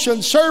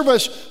devotion,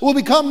 service will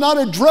become not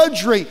a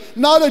drudgery,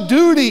 not a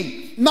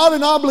duty, not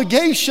an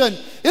obligation.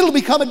 It'll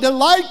become a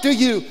delight to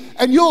you.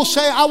 And you'll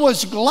say, I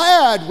was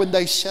glad when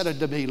they said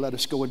unto me, let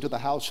us go into the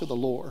house of the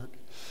Lord.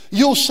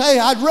 You'll say,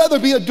 I'd rather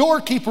be a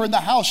doorkeeper in the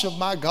house of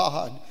my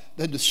God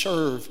than to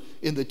serve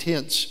in the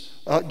tents,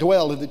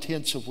 dwell in the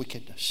tents of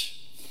wickedness.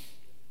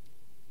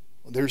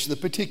 There's the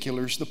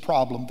particulars, the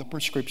problem, the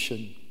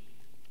prescription.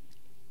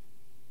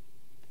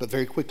 But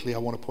very quickly, I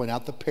want to point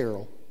out the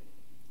peril.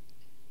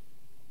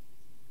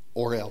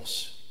 Or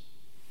else.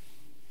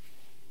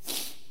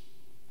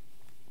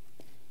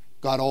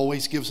 God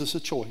always gives us a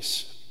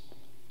choice.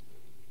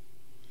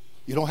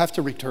 You don't have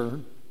to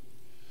return.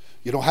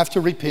 You don't have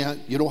to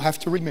repent. You don't have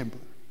to remember.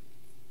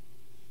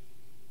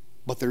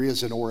 But there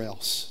is an or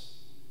else.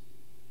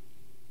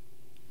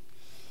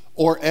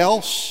 Or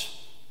else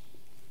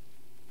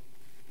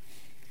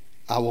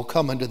I will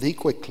come unto thee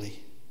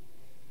quickly,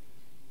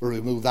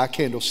 remove thy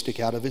candlestick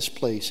out of his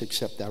place,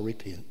 except thou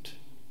repent.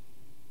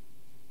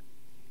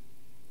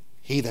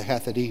 He that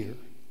hath an ear,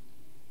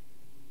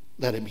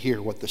 let him hear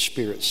what the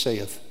Spirit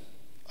saith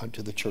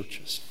unto the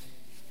churches.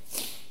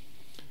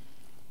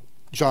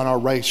 John R.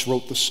 Rice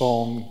wrote the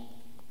song,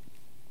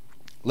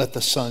 Let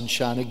the Sun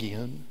Shine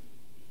Again.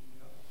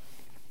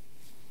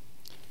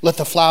 Let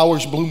the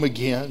flowers bloom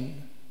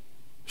again.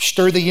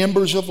 Stir the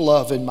embers of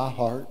love in my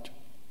heart.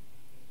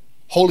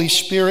 Holy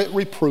Spirit,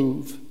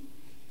 reprove,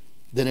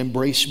 then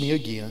embrace me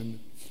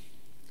again.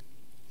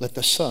 Let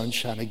the sun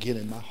shine again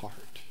in my heart.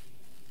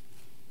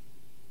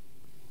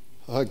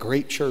 A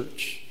great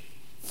church.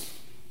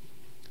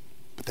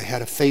 But they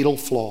had a fatal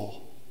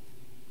flaw.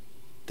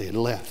 They had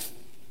left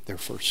their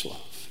first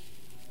love.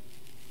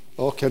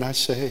 Oh, can I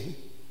say,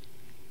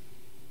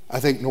 I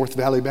think North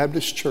Valley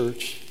Baptist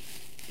Church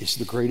is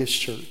the greatest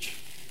church.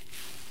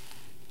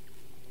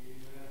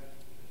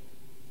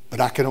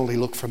 But I can only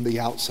look from the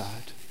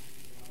outside.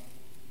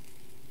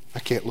 I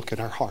can't look at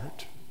our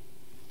heart.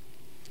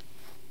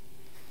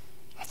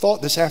 I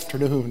thought this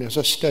afternoon as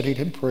I studied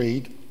and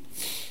prayed,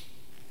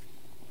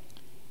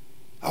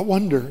 I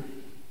wonder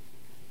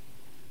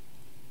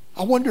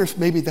if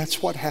maybe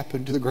that's what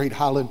happened to the great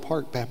Highland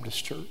Park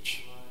Baptist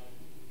Church.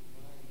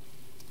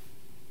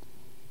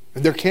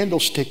 And their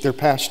candlestick, their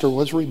pastor,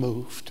 was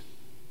removed.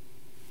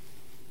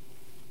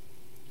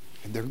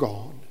 And they're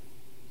gone.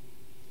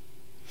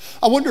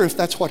 I wonder if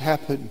that's what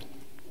happened.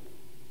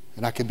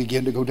 And I can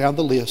begin to go down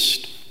the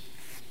list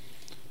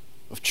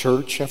of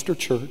church after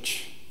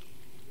church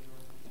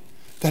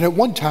that at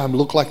one time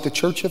looked like the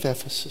church of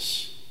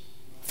Ephesus,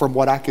 from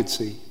what I could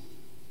see.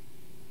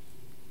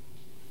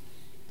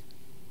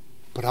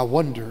 But I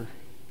wonder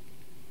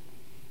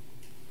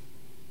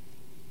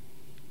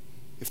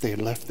if they had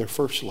left their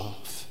first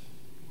love.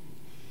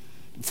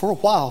 And for a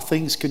while,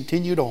 things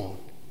continued on.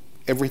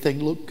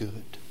 Everything looked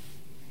good.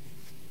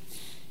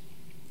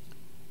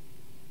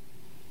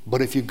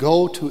 But if you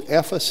go to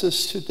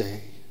Ephesus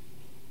today,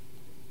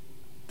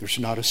 there's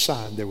not a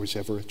sign there was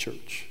ever a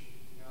church.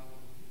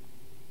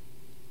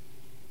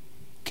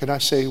 Can I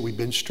say we've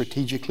been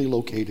strategically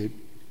located?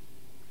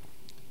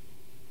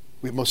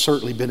 We've most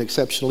certainly been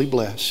exceptionally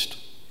blessed.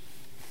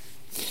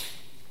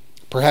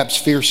 Perhaps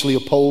fiercely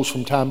opposed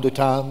from time to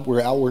time.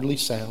 We're outwardly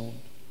sound.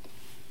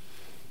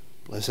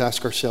 Let's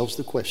ask ourselves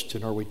the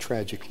question, are we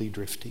tragically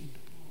drifting?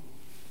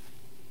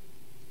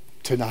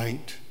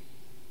 Tonight,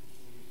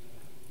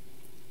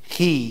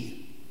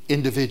 he,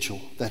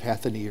 individual, that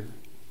hath an ear,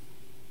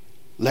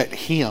 let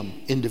him,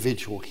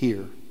 individual,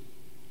 hear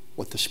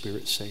what the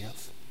Spirit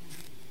saith.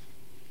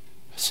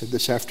 I said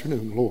this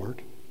afternoon,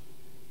 Lord,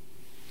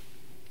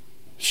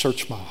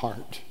 search my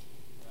heart.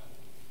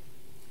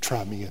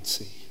 Try me and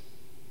see.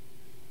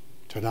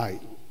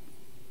 Tonight,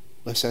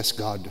 let's ask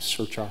God to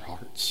search our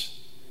hearts.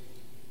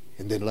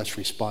 And then let's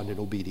respond in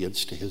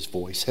obedience to his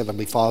voice.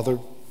 Heavenly Father,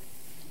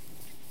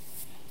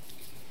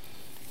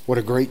 what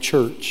a great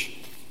church.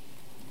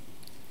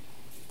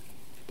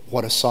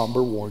 What a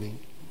somber warning.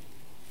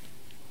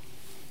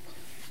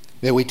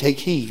 May we take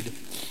heed.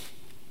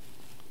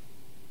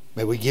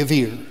 May we give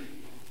ear.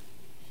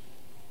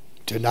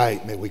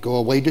 Tonight, may we go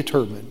away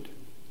determined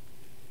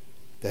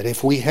that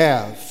if we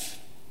have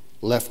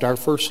left our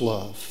first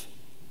love,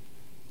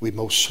 we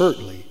most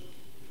certainly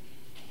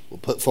will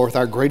put forth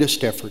our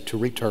greatest effort to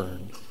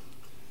return,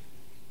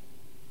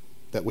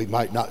 that we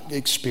might not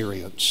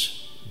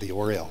experience the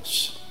or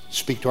else.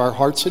 Speak to our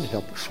hearts and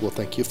help us. We'll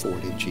thank you for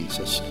it in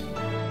Jesus' name.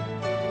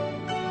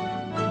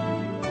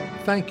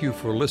 Thank you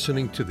for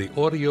listening to the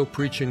audio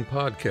preaching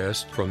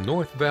podcast from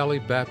North Valley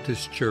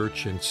Baptist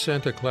Church in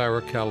Santa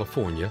Clara,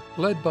 California,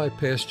 led by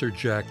Pastor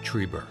Jack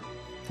Trieber.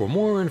 For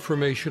more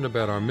information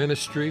about our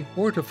ministry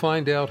or to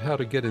find out how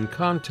to get in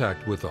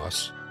contact with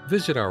us,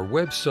 visit our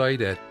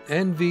website at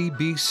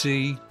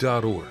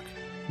nvbc.org.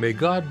 May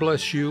God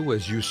bless you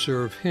as you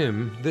serve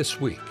Him this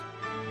week.